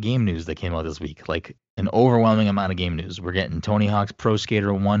a lot of game news that came out this week. Like an overwhelming amount of game news. We're getting Tony Hawk's Pro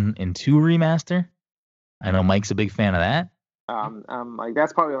Skater 1 and 2 remaster. I know Mike's a big fan of that. Like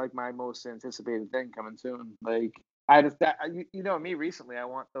that's probably like my most anticipated thing coming soon. Like I just you know me recently, I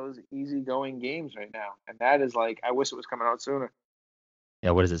want those easygoing games right now, and that is like I wish it was coming out sooner.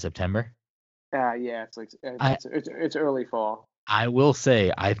 Yeah, what is it, September? Yeah, it's like it's early fall. I will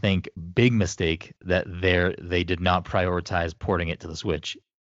say, I think big mistake that they did not prioritize porting it to the Switch.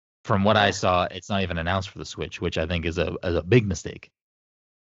 From what I saw, it's not even announced for the Switch, which I think is a big mistake.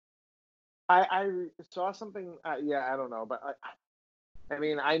 I saw something. Yeah, I don't know, but I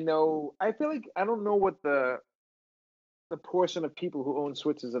mean, I know. I feel like I don't know what the portion of people who own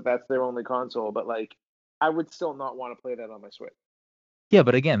Switches if that's their only console, but like I would still not want to play that on my Switch. Yeah,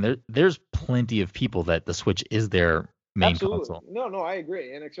 but again, there's plenty of people that the Switch is their main console. No, I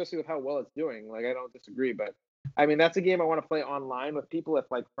agree, and especially with how well it's doing, like I don't disagree. But I mean, that's a game I want to play online with people if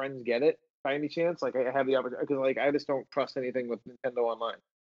like friends get it by any chance. Like I have the opportunity because like I just don't trust anything with Nintendo Online.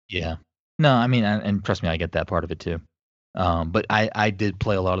 Yeah. No, I mean, and trust me, I get that part of it too. But I did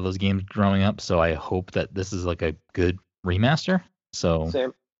play a lot of those games growing up, so I hope that this is like a good remaster. So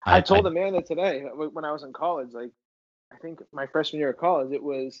Same. I told Amanda today when I was in college, like I think my freshman year of college, it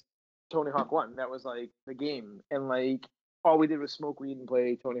was Tony Hawk 1. That was like the game, and like all we did was smoke weed and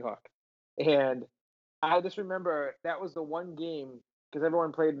play Tony Hawk. And I just remember that was the one game because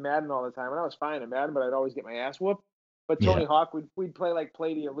everyone played Madden all the time, and I was fine at Madden, but I'd always get my ass whooped. But Tony Hawk, we'd play like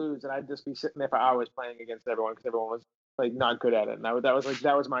play to you lose, and I'd just be sitting there for hours playing against everyone because everyone was like not good at it, and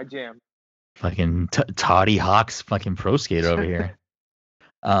that was my jam. Fucking Toddy Hawk's fucking Pro Skater over here.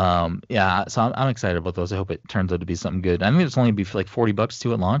 Yeah, so I'm excited about those. I hope it turns out to be something good. I think it's only be for like $40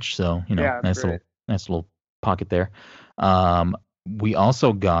 too at launch, so nice little pocket there. We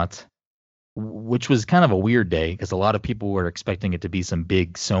also got, which was kind of a weird day because a lot of people were expecting it to be some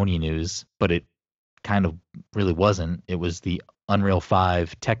big Sony news, but it kind of really wasn't. It was the Unreal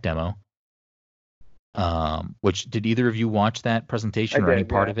 5 tech demo. Which did either of you watch that presentation or any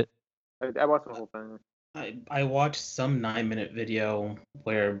part of it? I watched the whole thing. I watched some 9-minute video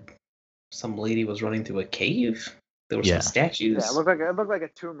where some lady was running through a cave. There were some statues. Yeah, it looked like a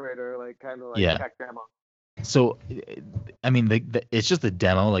Tomb Raider, like kind of like tech demo. So, I mean, it's just a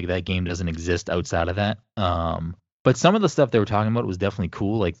demo. Like that game doesn't exist outside of that. But some of the stuff they were talking about was definitely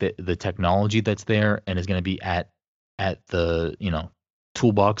cool. Like the technology that's there and is going to be at the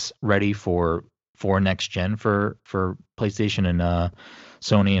toolbox ready for next gen for PlayStation and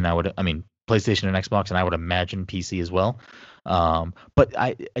Sony, and PlayStation and Xbox, and I would imagine PC as well. But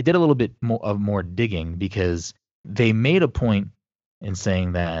I did a little bit more digging because they made a point in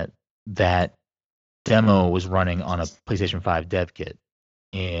saying that demo was running on a PlayStation 5 dev kit,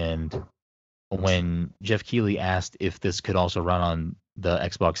 and when Jeff Keighley asked if this could also run on the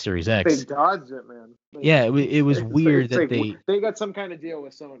Xbox Series X, they dodged it, man. Like, yeah, it was weird that they got some kind of deal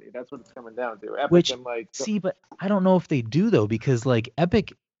with Sony. That's what it's coming down to. Epic but I don't know if they do though, because like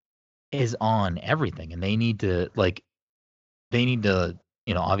Epic is on everything, and they need to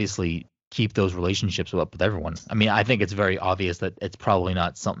obviously keep those relationships up with everyone. I mean, I think it's very obvious that it's probably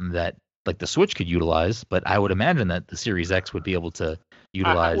not something that like the Switch could utilize, but I would imagine that the Series X would be able to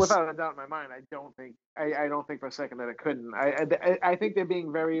utilize. Without a doubt in my mind, I don't think for a second that it couldn't. I think they're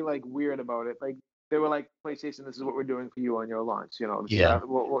being very like weird about it. Like they were like, PlayStation, this is what we're doing for you on your launch. Yeah.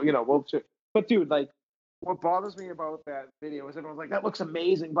 But dude, like, what bothers me about that video is everyone's like, that looks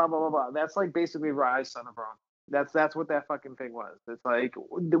amazing, blah blah blah blah. That's like basically Rise Son of Rome. That's what that fucking thing was. It's like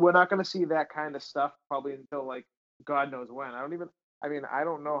we're not gonna see that kind of stuff probably until like God knows when. I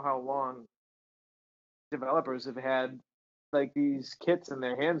don't know how long developers have had like these kits in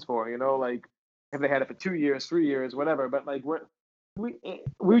their hands for, like have they had it for 2 years, 3 years, whatever. But like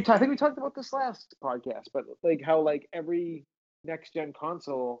I think we talked about this last podcast, but like how like every next gen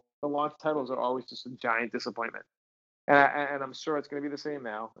console, the launch titles are always just a giant disappointment, and I'm sure it's going to be the same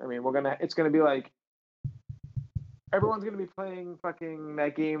now. I mean, it's going to be like everyone's going to be playing fucking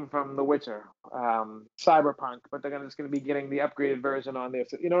that game from The Witcher, Cyberpunk, but they're just going to be getting the upgraded version on there.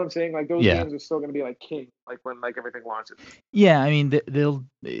 So, you know what I'm saying? Like those games are still going to be like king, like when like everything launches. Yeah, I mean,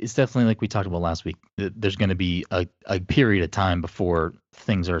 it's definitely like we talked about last week. There's going to be a period of time before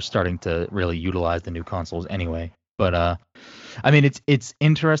things are starting to really utilize the new consoles anyway. But I mean, it's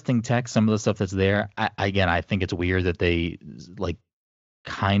interesting tech. Some of the stuff that's there. I think it's weird that they like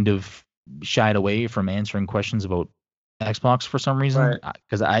kind of shied away from answering questions about Xbox for some reason.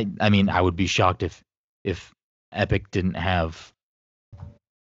 Because I mean, I would be shocked if Epic didn't have,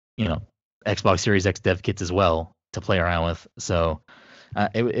 Xbox Series X dev kits as well to play around with. So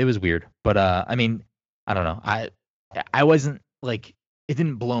it was weird. But I mean, I don't know. I wasn't like, it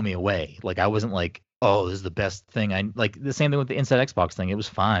didn't blow me away. Like I wasn't like, oh, this is the best thing. I like the same thing with the Inside Xbox thing. It was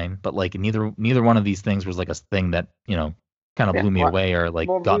fine, but like neither one of these things was like a thing that kind of blew me away or like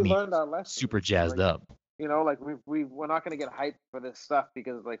got me super jazzed up. Like we're not going to get hyped for this stuff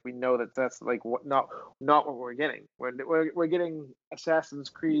because like we know that's like not what we're getting. We're getting Assassin's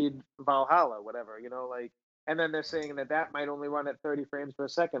Creed Valhalla, whatever. Like, and then they're saying that might only run at 30 frames per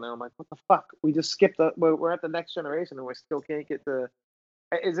second. And I'm like, what the fuck? We just skipped we're at the next generation and we still can't get the.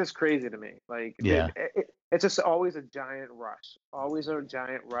 It's just crazy to me. Like, yeah, it's just always a giant rush. Always a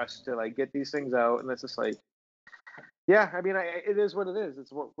giant rush to like get these things out, and it's just like. Yeah, I mean, it is what it is.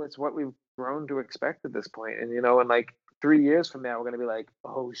 It's what we've grown to expect at this point, and and like 3 years from now, we're gonna be like,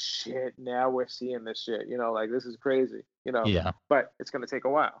 oh shit, now we're seeing this shit. Like this is crazy. Yeah. But it's gonna take a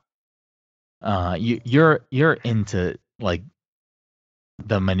while. You're into like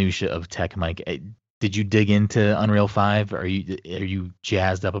the minutia of tech, Mike. Did you dig into Unreal 5? Are you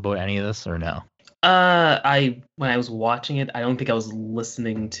jazzed up about any of this or no? When I was watching it, I don't think I was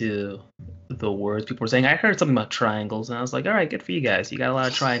listening to the words people were saying. I heard something about triangles, and I was like, all right, good for you guys. You got a lot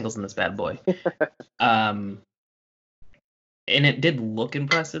of triangles in this bad boy. And it did look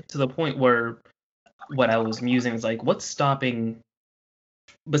impressive to the point where what I was musing is like, what's stopping,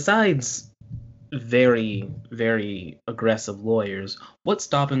 besides very, very aggressive lawyers, what's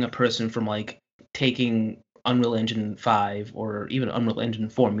stopping a person from like taking Unreal Engine 5 or even Unreal Engine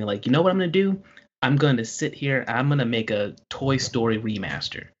 4 and be like, you know what I'm going to do? I'm going to sit here, I'm going to make a Toy Story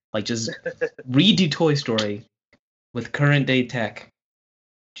remaster. Like, just redo Toy Story with current day tech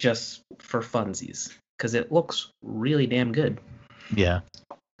just for funsies. Because it looks really damn good. Yeah.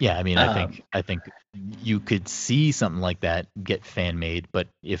 Yeah, I mean, I think you could see something like that get fan-made, but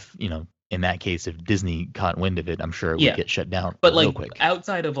if, in that case, if Disney caught wind of it, I'm sure it would get shut down but real like, quick.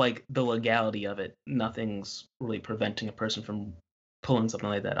 Outside of, like, the legality of it, nothing's really preventing a person from pulling something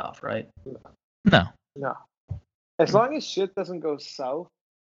like that off, right? No. As long as shit doesn't go south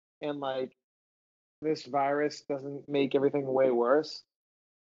and like this virus doesn't make everything way worse,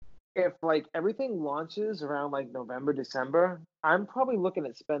 if like everything launches around like November, December, I'm probably looking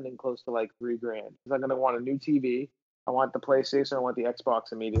at spending close to like $3,000 because I'm gonna want a new TV. I want the PlayStation. I want the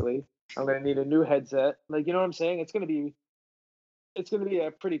Xbox immediately. I'm gonna need a new headset. Like, you know what I'm saying? It's gonna be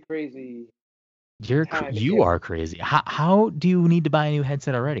a pretty crazy. You are crazy. How do you need to buy a new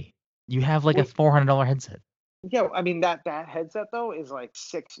headset already? You have like a $400 headset. Yeah, I mean that headset though is like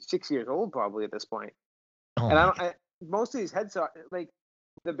six years old probably at this point. Oh, and most of these headsets, like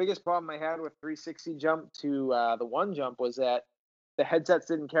the biggest problem I had with 360 jump to the One Jump was that the headsets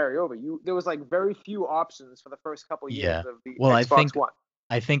didn't carry over. There was like very few options for the first couple years of the Xbox One.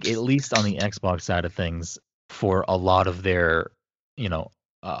 I think at least on the Xbox side of things, for a lot of their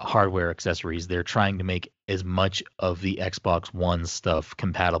hardware accessories, they're trying to make as much of the Xbox One stuff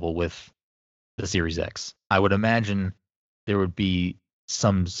compatible with the Series X. I would imagine there would be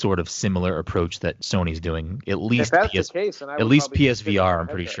some sort of similar approach that Sony's doing. At least if that's the case, then at least PSVR, I'm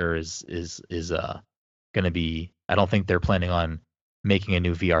pretty sure is going to be. I don't think they're planning on making a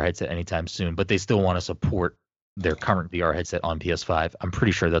new VR headset anytime soon, but they still want to support their current VR headset on PS5. I'm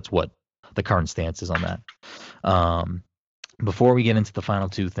pretty sure that's what the current stance is on that. Before we get into the final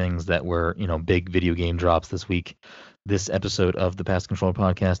two things that were, big video game drops this week, this episode of the Pass Controller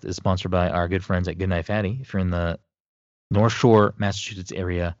Podcast is sponsored by our good friends at Goodnight Fatty. If you're in the North Shore, Massachusetts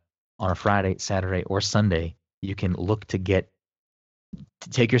area on a Friday, Saturday, or Sunday, you can look to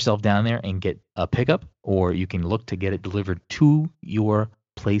take yourself down there and get a pickup, or you can look to get it delivered to your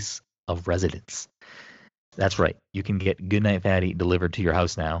place of residence. That's right. You can get Goodnight Fatty delivered to your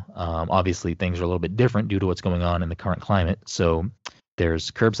house now. Obviously, things are a little bit different due to what's going on in the current climate. So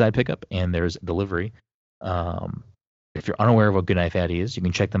there's curbside pickup and there's delivery. If you're unaware of what Goodnight Fatty is, you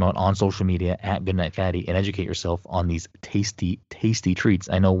can check them out on social media at Goodnight Fatty and educate yourself on these tasty, tasty treats.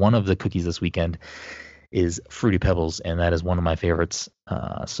 I know one of the cookies this weekend is Fruity Pebbles, and that is one of my favorites.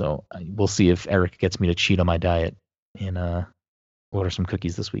 So we'll see if Eric gets me to cheat on my diet and order some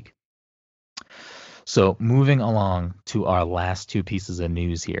cookies this week. So moving along to our last two pieces of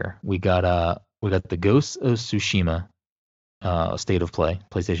news here, we got the Ghost of Tsushima State of Play,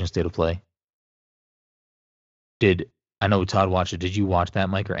 PlayStation State of Play. I know Todd watched it. Did you watch that,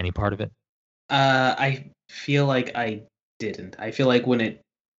 Mike, or any part of it? I feel like I didn't. I feel like when it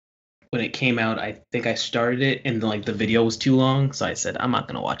came out, I think I started it and like the video was too long, so I said I'm not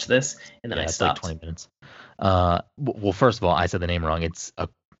gonna watch this, and then I stopped. It's like 20 minutes. Well, first of all, I said the name wrong. It's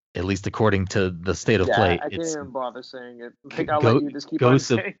at least according to the State of Play. I can't even bother saying it. I think I'll let you just keep on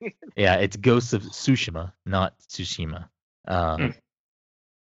saying it. Yeah, it's Ghosts of Tsushima, not Tsushima.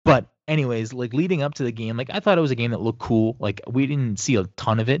 But anyways, like leading up to the game, like I thought it was a game that looked cool. Like we didn't see a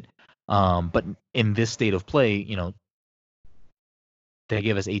ton of it, but in this State of Play, they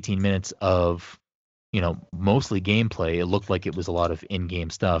gave us 18 minutes of, mostly gameplay. It looked like it was a lot of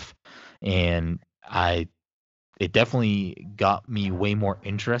in-game stuff, and it definitely got me way more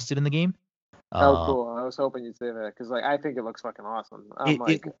interested in the game. Oh, cool! I was hoping you'd say that because, like, I think it looks fucking awesome.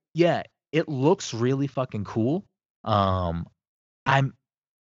 It looks really fucking cool. I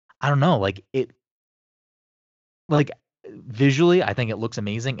don't know, visually, I think it looks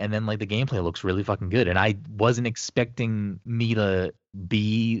amazing, and then like the gameplay looks really fucking good. And I wasn't expecting me to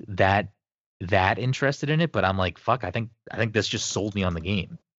be that interested in it, but I'm like, fuck, I think this just sold me on the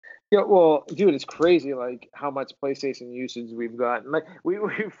game. Yeah, well, dude, it's crazy like how much PlayStation usage we've gotten. Like we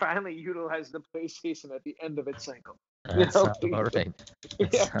finally utilized the PlayStation at the end of its cycle. That sounds about right.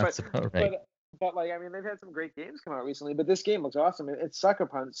 But like, I mean, they've had some great games come out recently, but this game looks awesome. It's Sucker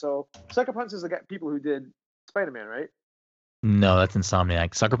Punch. So Sucker Punch is the people who did Spider-Man, right? No, that's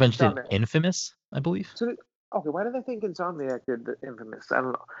Insomniac. Sucker Punch did Infamous, I believe. Okay, why did I think Insomniac did Infamous? I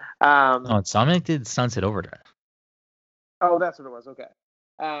don't know. Insomniac did Sunset Overdrive. Oh, that's what it was. Okay.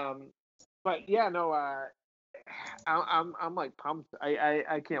 But yeah, no. I'm like pumped.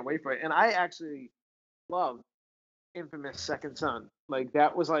 I can't wait for it, and I actually love Infamous Second Son. Like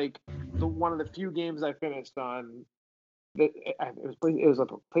that was like one of the few games I finished on. It was a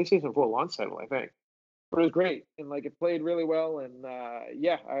PlayStation 4 launch title, I think, but it was great and like it played really well. And I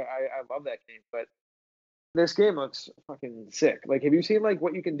love that game. But this game looks fucking sick. Like, have you seen like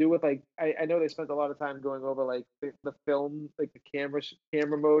what you can do with like? I know they spent a lot of time going over like the film, like the camera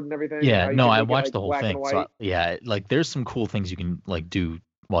mode and everything. Yeah, no, I watched the whole thing. So yeah, like there's some cool things you can like do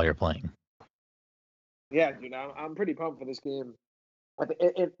while you're playing. Yeah, dude, I'm pretty pumped for this game.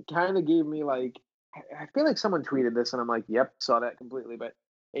 It kind of gave me like, I feel like someone tweeted this and I'm like, yep, saw that completely. But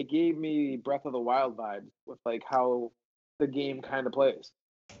it gave me Breath of the Wild vibes with like how the game kind of plays.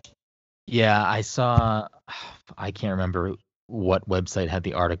 Yeah, I saw, I can't remember what website had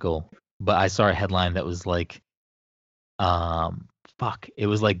the article, but I saw a headline that was like, it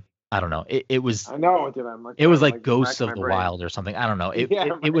was like, I don't know. It was. I know, dude. I'm like, it was like Ghosts of the Wild or something. I don't know.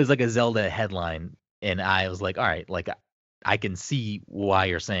 It was like a Zelda headline, and I was like, all right, like I can see why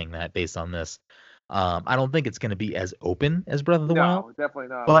you're saying that based on this. I don't think it's going to be as open as Breath of the Wild. No, definitely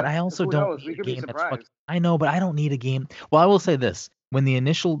not. But I also don't need a game that's I know, but I don't need a game. Well, I will say this. When the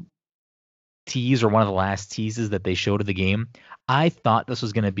initial tease or one of the last teases that they showed of the game, I thought this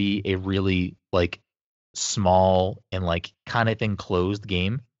was going to be a really like small and like kind of enclosed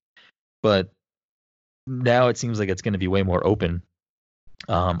game. But now it seems like it's going to be way more open.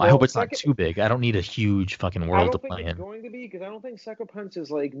 I hope it's not too big. I don't need a huge fucking world to play in. I don't think it's going to be because I don't think Sucker Punch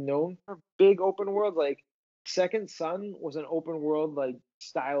is like known for big open world. Like Second Son was an open world like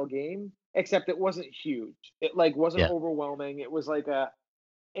style game, except it wasn't huge. It like wasn't overwhelming. It was like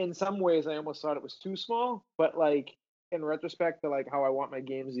in some ways I almost thought it was too small, but like in retrospect to like how I want my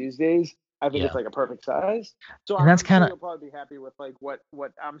games these days, I think it's like a perfect size. So and that's kind of you'll probably be happy with like what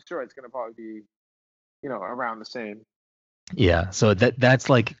I'm sure it's going to probably be, around the same. Yeah, so that's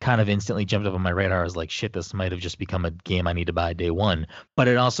like kind of instantly jumped up on my radar as like shit, this might have just become a game I need to buy day one. But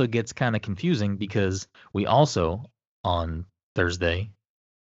it also gets kind of confusing because we also on Thursday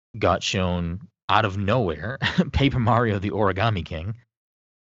got shown out of nowhere Paper Mario the Origami King,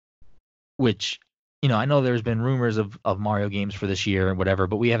 which I know there's been rumors of Mario games for this year and whatever,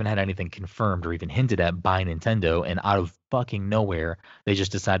 but we haven't had anything confirmed or even hinted at by Nintendo. And out of fucking nowhere, they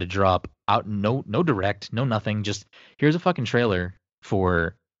just decided to drop out no direct, no nothing. Just here's a fucking trailer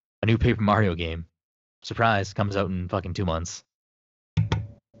for a new Paper Mario game. Surprise, comes out in fucking 2 months.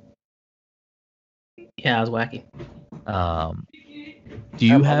 Yeah, it was wacky. Do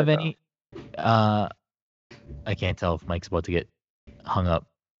you have any? I can't tell if Mike's about to get hung up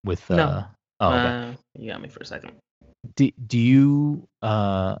with. No. Oh, okay. You got me for a second. Do you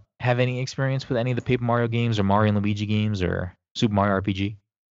have any experience with any of the Paper Mario games or Mario and Luigi games or Super Mario RPG?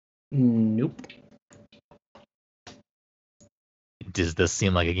 Nope. Does this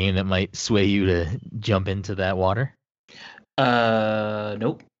seem like a game that might sway you to jump into that water?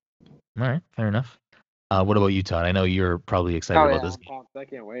 Nope. All right, fair enough. What about you, Todd? I know you're probably excited about this game. I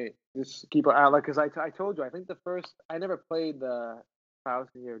can't wait. Just keep it out, like, because I told you, I think I never played the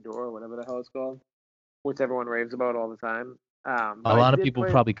Thousand Year Door or whatever the hell it's called, which everyone raves about all the time. A lot of people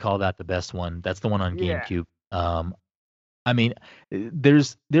probably call that the best one. That's the one on GameCube. I mean,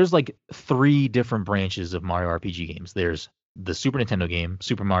 there's like 3 different branches of Mario RPG games. There's the Super Nintendo game,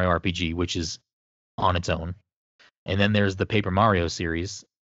 Super Mario RPG, which is on its own. And then there's the Paper Mario series.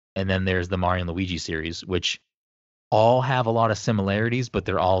 And then there's the Mario and Luigi series, which all have a lot of similarities, but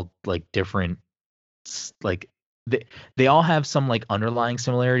they're all like different. Like they all have some like underlying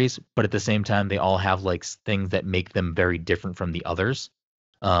similarities, but at the same time, they all have like things that make them very different from the others.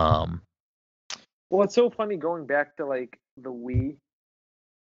 Well, it's so funny going back to like the Wii.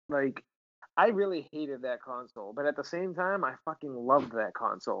 Like, I really hated that console, but at the same time, I fucking loved that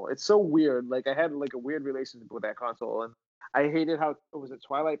console. It's so weird. Like, I had like a weird relationship with that console, and I hated how was it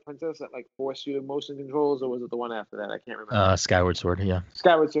Twilight Princess that like forced you to motion controls, or was it the one after that? I can't remember. Skyward Sword, yeah.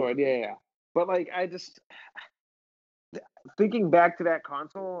 Skyward Sword, yeah. But like, I just thinking back to that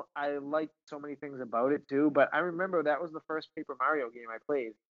console, I liked so many things about it too. But I remember that was the first Paper Mario game I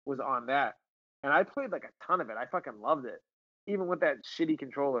played was on that, and I played like a ton of it. I fucking loved it, even with that shitty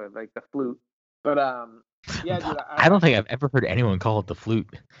controller, like the flute. But yeah, dude, I don't think I've ever heard anyone call it the flute.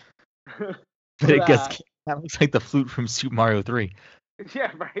 But it gets that looks like the flute from Super Mario 3.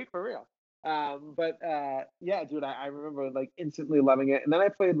 Yeah, right, for real. But yeah, dude, I remember like instantly loving it, and then I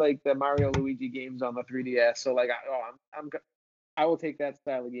played like the Mario Luigi games on the 3DS. So like, I will take that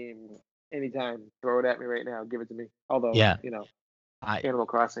style of game anytime. Throw it at me right now. Give it to me. Although, yeah, Animal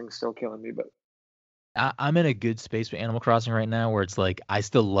Crossing's still killing me, but I'm in a good space with Animal Crossing right now, where it's like I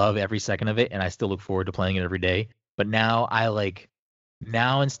still love every second of it, and I still look forward to playing it every day. But now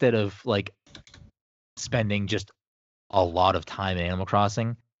now instead of like spending just a lot of time in Animal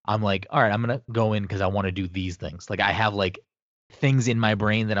Crossing, I'm like, all right, I'm gonna go in because I want to do these things. Like I have like things in my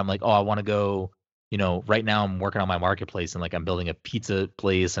brain that I'm like, oh, I want to go. Right now I'm working on my marketplace and like I'm building a pizza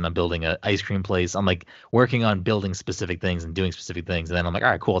place and I'm building an ice cream place. I'm like working on building specific things and doing specific things. And then I'm like, all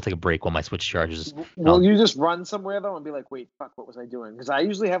right, cool. I'll take a break while my Switch charges. Will you just run somewhere though and be like, wait, fuck, what was I doing? Because I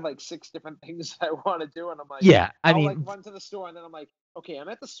usually have like 6 different things I want to do, and I'm like, yeah, I'll like run to the store and then I'm like, okay, I'm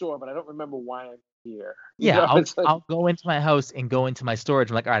at the store, but I don't remember why I'm here. Yeah, I'll go into my house and go into my storage.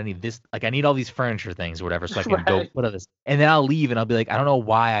 I'm like, all right, I need this. Like, I need all these furniture things or whatever, so I can go put all this. And then I'll leave and I'll be like, I don't know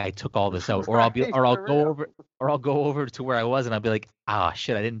why I took all this out, or I'll go over to where I was and I'll be like, ah,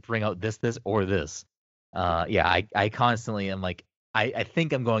 shit, I didn't bring out this, or this. Yeah, I constantly am like, I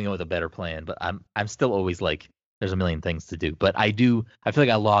think I'm going in with a better plan, but I'm still always like, there's a million things to do. But I feel like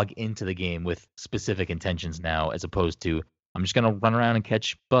I log into the game with specific intentions now, as opposed to I'm just gonna run around and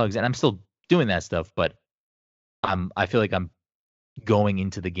catch bugs, and I'm still doing that stuff, but I feel like I'm going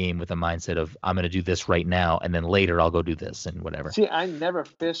into the game with a mindset of I'm gonna do this right now, and then later I'll go do this and whatever. See, I never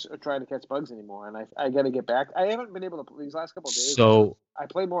fish or try to catch bugs anymore, and I got to get back. I haven't been able to these last couple of days. So I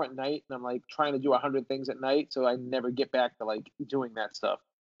play more at night, and I'm like trying to do 100 things at night, so I never get back to like doing that stuff.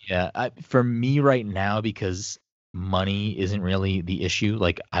 Yeah, for me right now, because money isn't really the issue.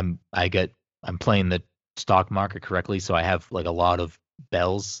 Like I'm playing the stock market correctly, so I have like a lot of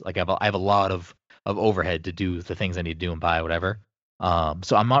bells. Like I have a lot of overhead to do the things I need to do and buy whatever.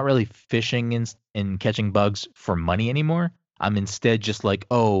 So I'm not really fishing and catching bugs for money anymore. I'm instead just like,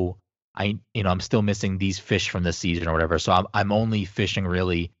 oh, I'm still missing these fish from this season or whatever. So I'm only fishing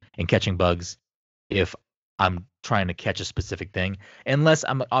really and catching bugs if I'm trying to catch a specific thing. Unless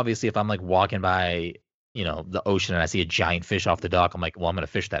if I'm like walking by, the ocean and I see a giant fish off the dock, I'm like, well, I'm gonna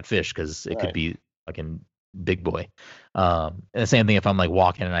fish that fish because it could be fucking big boy. And the same thing if I'm like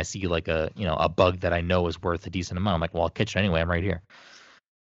walking and I see like a bug that I know is worth a decent amount. I'm like, well, I'll catch it anyway. I'm right here.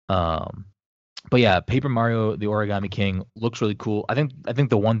 But yeah, Paper Mario: The Origami King looks really cool. I think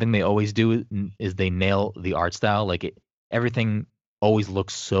the one thing they always do is they nail the art style. Like everything always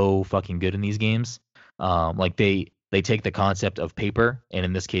looks so fucking good in these games. Like they take the concept of paper and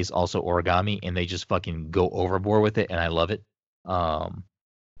in this case also origami and they just fucking go overboard with it and I love it. But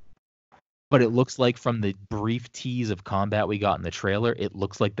it looks like from the brief tease of combat we got in the trailer, it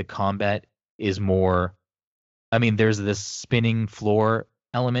looks like the combat is more. I mean, there's this spinning floor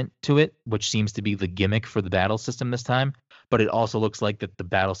element to it, which seems to be the gimmick for the battle system this time. But it also looks like that the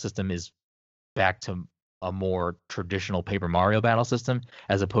battle system is back to a more traditional Paper Mario battle system,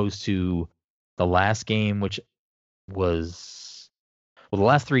 as opposed to the last game, which was the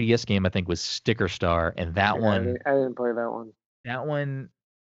last 3DS game I think was Sticker Star, and that one I didn't play that one. That one,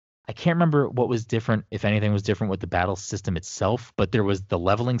 I can't remember what was different, if anything was different with the battle system itself, but there was the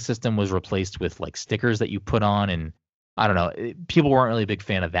leveling system was replaced with like stickers that you put on, and I don't know, people weren't really a big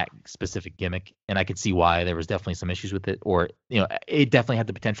fan of that specific gimmick, and I could see why there was definitely some issues with it, or it definitely had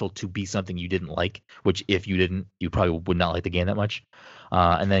the potential to be something you didn't like, which if you didn't, you probably would not like the game that much.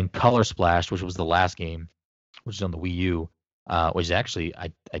 And then Color Splash, which was the last game, which is on the Wii U, which actually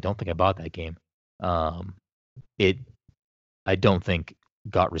I don't think I bought that game. It I don't think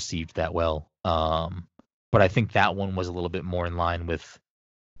got received that well. But I think that one was a little bit more in line with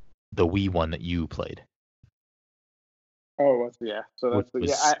the Wii one that you played. Oh, yeah. So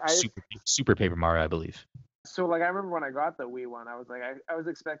that's Super Paper Mario, I believe. So like I remember when I got the Wii one, I was like I was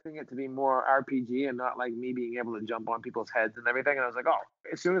expecting it to be more RPG and not like me being able to jump on people's heads and everything. And I was like, oh,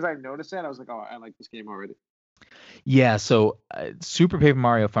 as soon as I noticed it, I was like, oh, I like this game already. Yeah, so Super Paper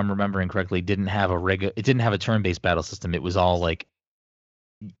Mario, if I'm remembering correctly, didn't have a turn-based battle system. It was all like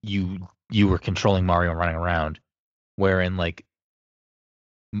you were controlling Mario and running around, wherein like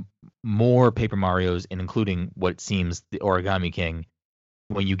more Paper Marios, and including what seems the Origami King,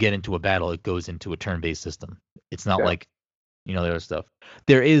 when you get into a battle, it goes into a turn-based system. It's not like the other stuff.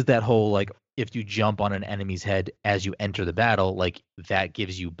 There is that whole like if you jump on an enemy's head as you enter the battle, like that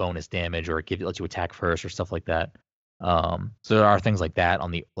gives you bonus damage, or it lets you attack first or stuff like that. So there are things like that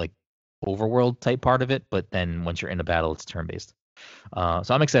on the like overworld type part of it, but then once you're in a battle, it's turn-based. So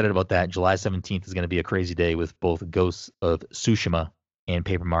I'm excited about that. July 17th is going to be a crazy day with both Ghosts of Tsushima and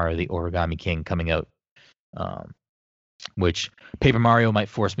Paper Mario: The Origami King coming out. Which Paper Mario might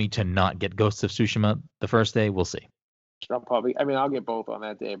force me to not get Ghosts of Tsushima the first day. We'll see. I'll get both on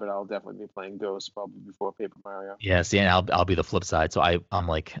that day, but I'll definitely be playing Ghosts probably before Paper Mario. Yeah, see, and I'll be the flip side. So I'm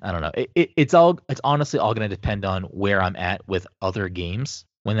like, I don't know. It's honestly all going to depend on where I'm at with other games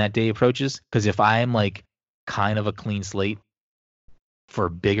when that day approaches. Because if I'm like kind of a clean slate for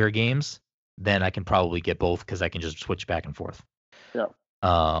bigger games, then I can probably get both because I can just switch back and forth. Yeah.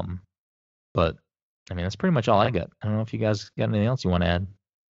 But I mean, that's pretty much all I got. I don't know if you guys got anything else you want to add.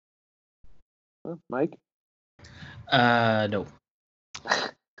 Mike? No.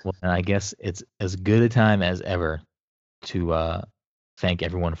 Well, I guess it's as good a time as ever to thank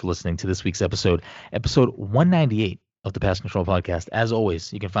everyone for listening to this week's episode 198 of the Pass Control Podcast. As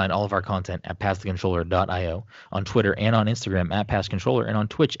always, you can find all of our content at passthecontroller.io, on Twitter and on Instagram at passcontroller, and on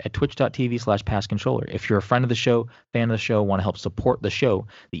Twitch at twitch.tv/passcontroller. If you're a friend of the show, fan of the show, want to help support the show,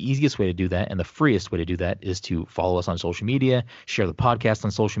 the easiest way to do that and the freest way to do that is to follow us on social media, share the podcast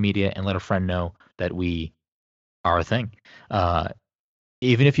on social media, and let a friend know that we are a thing.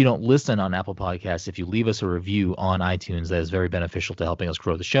 Even if you don't listen on Apple Podcasts, if you leave us a review on iTunes, that is very beneficial to helping us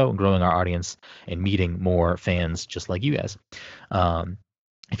grow the show and growing our audience and meeting more fans just like you guys.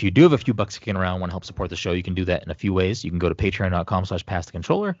 If you do have a few bucks kicking around, want to help support the show, you can do that in a few ways. You can go to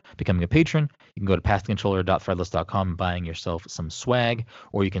patreon.com/passthecontroller, becoming a patron. You can go to passthecontroller.threadless.com and buying yourself some swag,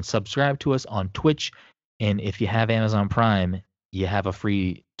 or you can subscribe to us on Twitch. And if you have Amazon Prime, you have a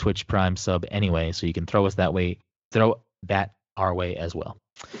free Twitch Prime sub anyway, so you can throw that our way as well.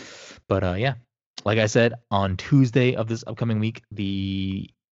 But yeah, like I said, on Tuesday of this upcoming week, the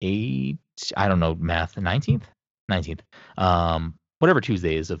 8th, I don't know math, 19th, whatever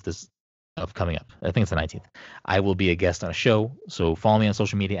Tuesday is of this coming up, I think it's the 19th, I will be a guest on a show. So follow me on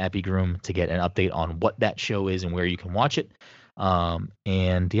social media at BGroom to get an update on what that show is and where you can watch it.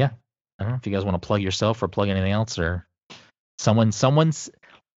 And yeah, I don't know if you guys want to plug yourself or plug anything else, or someone's.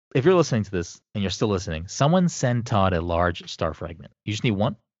 If you're listening to this and you're still listening, someone send Todd a large star fragment. You just need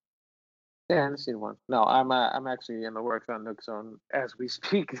one? Yeah, I just need one. No, I'm actually in the works on Nook Zone as we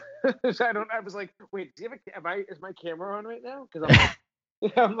speak. I was like, wait, is my camera on right now? Because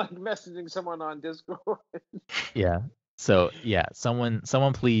I'm like messaging someone on Discord. Yeah. So yeah, someone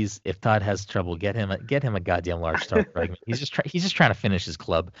please, if Todd has trouble, get him a goddamn large star fragment. He's just trying to finish his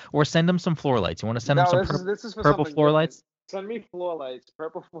club, or send him some floor lights. You want to send him No, some this is for purple something floor different. lights? Send me floor lights,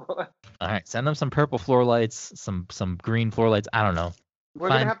 purple floor lights. All right, send them some purple floor lights, some green floor lights. I don't know. We're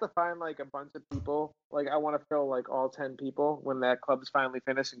Fine. gonna have to find like a bunch of people. Like I want to fill like all 10 people when that club's finally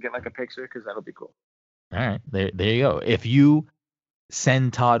finished and get like a picture because that'll be cool. All right, there you go. If you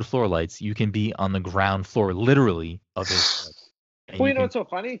send Todd floor lights, you can be on the ground floor, literally, of his club. And Well, you can what's so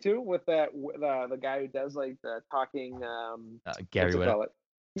funny too with that the guy who does like the talking Gary what's it Whitta call it?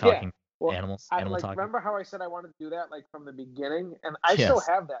 talking Yeah. Well, animals, I animal like talking. remember how I said I wanted to do that like from the beginning, and I Yes. still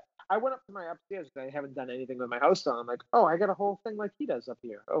have that. I went up to my upstairs because I haven't done anything with my house still. I'm like, oh, I got a whole thing like he does up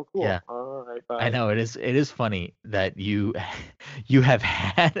here. Oh, cool. Yeah. All right, bye. I know it is funny that you have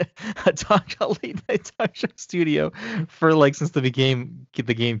had a late night talk show studio for like since the game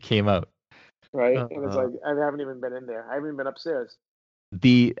came out. Right, and it's like I haven't even been in there. I haven't even been upstairs.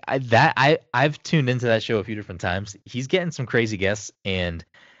 I've tuned into that show a few different times. He's getting some crazy guests, and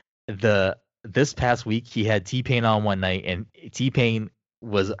this past week he had T-Pain on one night, and T-Pain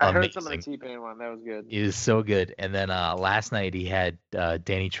was I amazing. heard some of the T-Pain one. That was good. It was so good. And then last night he had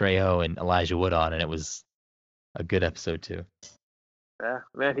Danny Trejo and Elijah Wood on, and it was a good episode too. Yeah,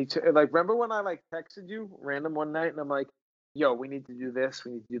 man. Like remember when I like texted you random one night, and I'm like, "Yo, we need to do this.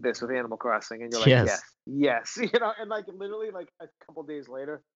 We need to do this with Animal Crossing," and you're like, Yes. yes, you know, and like literally like a couple days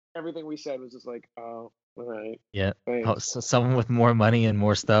later, everything we said was just like, "Oh, all right." Yeah. Thanks. Oh, so someone with more money and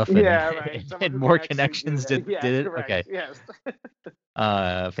more stuff, and, Yeah, right. and more connections did it. Correct. Okay. Yes.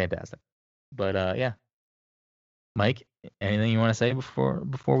 Fantastic. But yeah, Mike, anything you want to say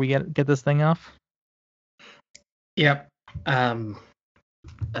before we get this thing off? Yep.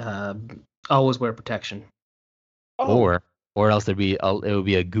 Always wear protection. Oh, Or else it would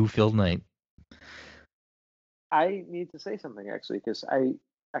be a goo-filled night. I need to say something actually because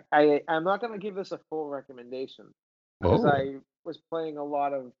I'm not gonna give this a full recommendation because I was playing a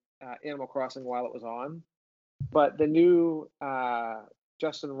lot of Animal Crossing while it was on, but the new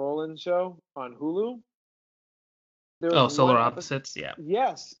Justin Roiland show on Hulu. Solar Opposites. Yeah.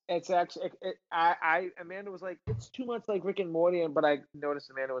 Yes, it's actually. Amanda was like, it's too much like Rick and Morty, but I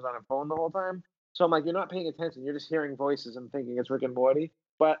noticed Amanda was on her phone the whole time. So I'm like, you're not paying attention. You're just hearing voices and thinking it's Rick and Morty.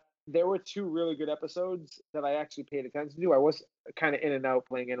 But there were two really good episodes that I actually paid attention to. I was kind of in and out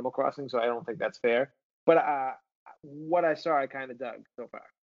playing Animal Crossing, so I don't think that's fair. But what I saw, I kind of dug so far.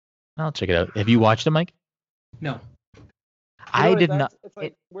 I'll check it out. Have you watched it, Mike? No. I did not. It's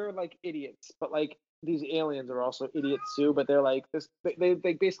like we're like idiots, but like these aliens are also idiots too. But they're like this. They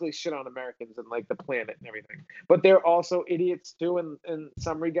basically shit on Americans and like the planet and everything. But they're also idiots too in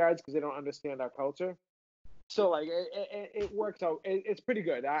some regards because they don't understand our culture. So like it works out. It's pretty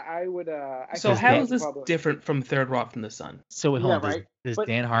good. I would. So how is this different from Third Rock from the Sun? So hold on. Right? Does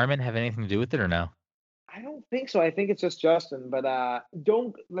Dan Harmon have anything to do with it or no? I don't think so. I think it's just Justin. But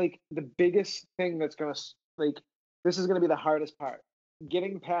don't like the biggest thing that's gonna like. This is gonna be the hardest part.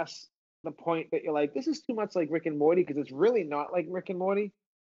 Getting past the point that you're like, this is too much like Rick and Morty because it's really not like Rick and Morty,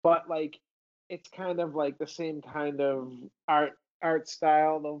 but like it's kind of like the same kind of art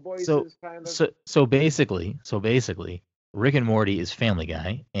style, the voices kind of. So basically, Rick and Morty is Family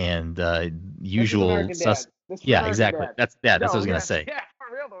Guy and usual. Yeah, exactly. Dad. That's what I was gonna say. Yeah,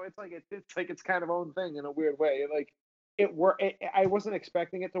 for real though, it's like its kind of own thing in a weird way. Like it worked. I wasn't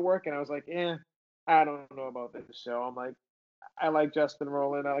expecting it to work, and I was like, I don't know about this show. I'm like, I like Justin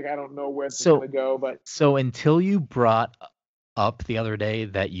Roiland. I don't know where it's gonna go, but so until you brought up the other day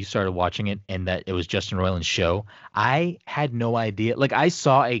that you started watching it and that it was Justin Roiland's show, I had no idea. Like I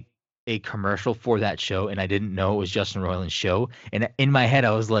saw a commercial for that show and I didn't know it was Justin Roiland's show. And in my head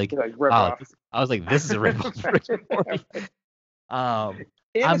I was like, wow, this is a rip-off.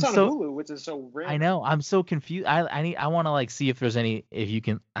 And it's on Hulu, which is so random. I know. I'm so confused. I want to like see if there's any, if you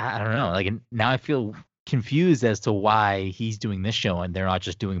can, I don't know. Like now I feel confused as to why he's doing this show and they're not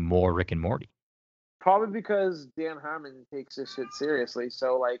just doing more Rick and Morty. Probably because Dan Harmon takes this shit seriously.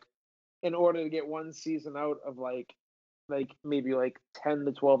 So like, in order to get one season out of like maybe like 10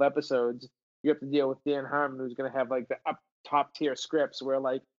 to 12 episodes, you have to deal with Dan Harmon, who's gonna have like the top tier scripts where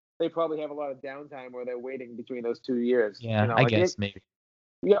like they probably have a lot of downtime where they're waiting between those 2 years. Yeah, you know, I guess maybe.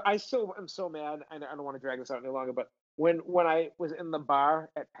 Yeah, I'm so mad. I don't want to drag this out any longer, but when I was in the bar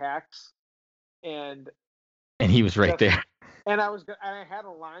at PAX, and he was right there, and I had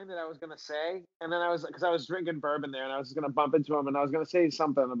a line that I was gonna say, and then because I was drinking bourbon there, and I was gonna bump into him, and I was gonna say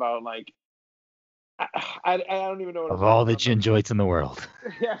something about like, I don't even know what of all the gin joints in the world.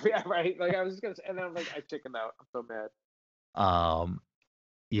 Yeah, right. Like I was just gonna say, and then I'm like, I chickened out. I'm so mad.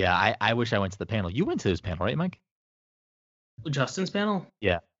 Yeah, I wish I went to the panel. You went to this panel, right, Mike? Justin's panel?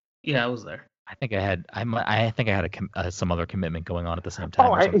 Yeah. Yeah, I was there. I think I had some other commitment going on at the same time.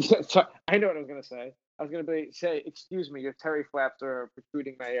 Oh, or something. I know what I was gonna say. I was gonna say, excuse me, your terry flaps are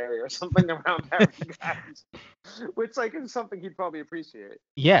protruding my area or something around that, guys. Which like is something he'd probably appreciate.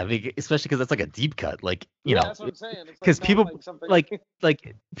 Yeah, especially because that's like a deep cut, like you know. That's what I'm saying. Because people like something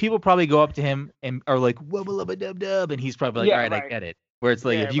like people probably go up to him and are like wubba lubba dub dub, and he's probably like, Yeah, all right, right. I get it. Where it's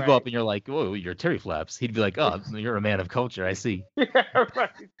like Yeah, if you go right. up and you're like, whoa, your terry flaps, he'd be like, oh, you're a man of culture, I see. Yeah, right.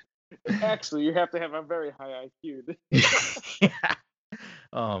 Actually, you have to have a very high IQ. Yeah.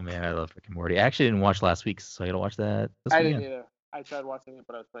 Oh man, I love Rick and Morty. I actually didn't watch last week, so I gotta watch that this I weekend. didn't either. I tried watching it,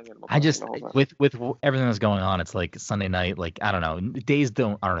 but I was playing it. I just with everything that's going on, it's like Sunday night. Like I don't know, days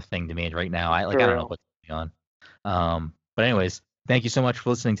aren't a thing to me right now. I don't know what's going on. But anyways, thank you so much for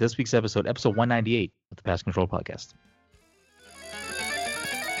listening to this week's episode 198 of the Pass Control Podcast.